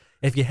Pass.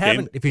 If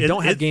you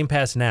don't have Game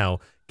Pass now,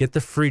 get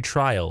the free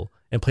trial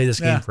and play this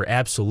game for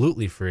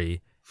absolutely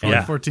free. For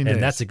 14 days.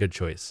 And that's a good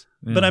choice.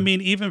 Yeah. But I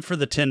mean, even for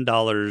the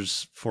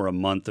 $10 for a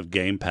month of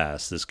Game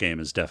Pass, this game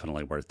is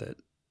definitely worth it.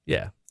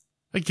 Yeah.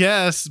 I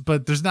guess,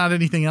 but there's not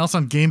anything else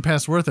on Game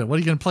Pass worth it. What are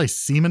you going to play?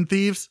 Seaman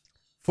Thieves?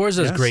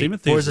 Forza's great. Seaman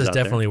Thieves Forza's is out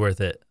definitely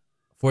worth it.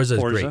 Forza's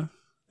great.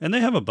 And they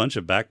have a bunch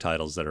of back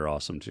titles that are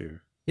awesome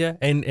too. Yeah,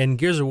 and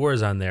Gears of War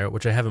is on there,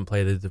 which I haven't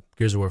played. The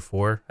Gears of War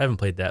 4. I haven't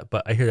played that,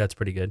 but I hear that's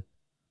pretty good.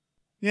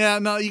 Yeah,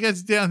 no, you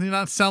guys, you're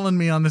not selling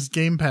me on this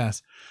Game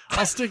Pass.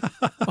 I'll stick to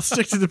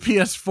the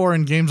PS4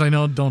 and games I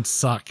know don't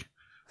suck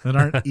that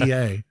aren't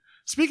EA.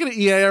 Speaking of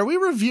EA, are we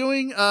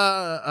reviewing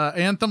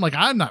Anthem? Like,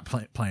 I'm not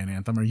playing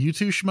Anthem. Are you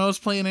two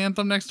schmoes playing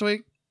Anthem next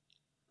week?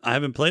 I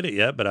haven't played it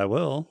yet, but I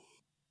will.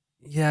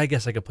 Yeah, I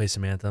guess I could play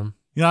some Anthem.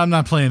 Yeah, I'm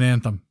not playing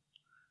Anthem.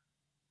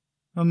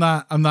 I'm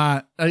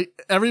not.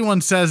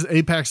 Everyone says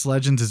Apex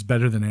Legends is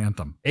better than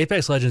Anthem.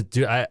 Apex Legends,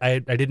 dude, I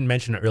didn't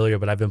mention it earlier,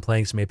 but I've been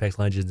playing some Apex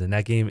Legends, and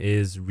that game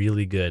is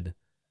really good.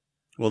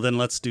 Well, then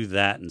let's do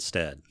that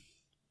instead.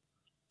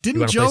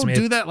 Didn't Joe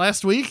do that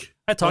last week?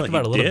 I talked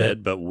about it a little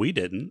bit, but we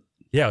didn't.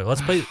 Yeah,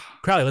 let's play.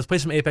 Crowley, let's play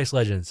some Apex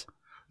Legends.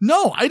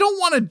 No, I don't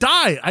want to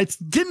die. I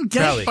didn't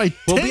get Crowley, it by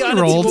we'll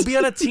 10-year-olds. We'll be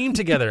on a team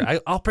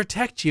together. I'll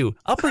protect you.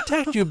 I'll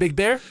protect you, Big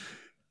Bear.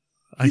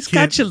 He's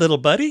got you, little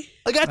buddy.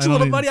 I got you,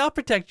 little buddy. I'll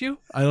protect you.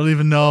 I don't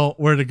even know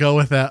where to go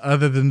with that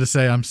other than to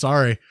say, I'm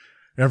sorry,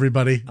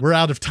 everybody. We're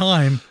out of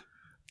time.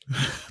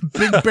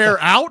 Big Bear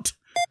out?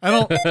 I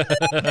don't.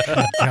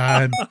 Oh,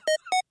 God.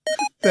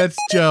 That's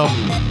Joe.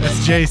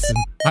 That's Jason.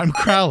 I'm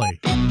Crowley.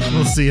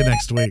 We'll see you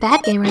next week.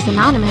 Bad Gamers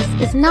Anonymous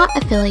is not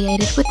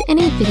affiliated with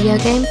any video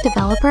game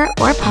developer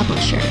or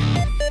publisher.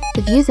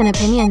 The views and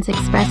opinions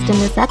expressed in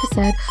this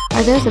episode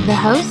are those of the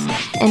host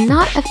and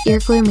not of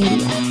Earglue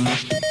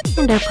Media,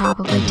 and are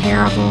probably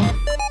terrible.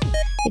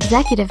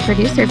 Executive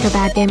producer for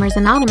Bad Gamers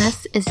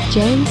Anonymous is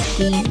James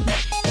Dean.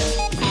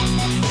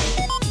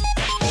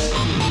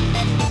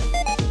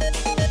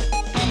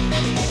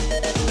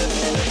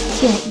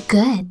 Get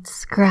good,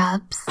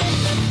 scrubs.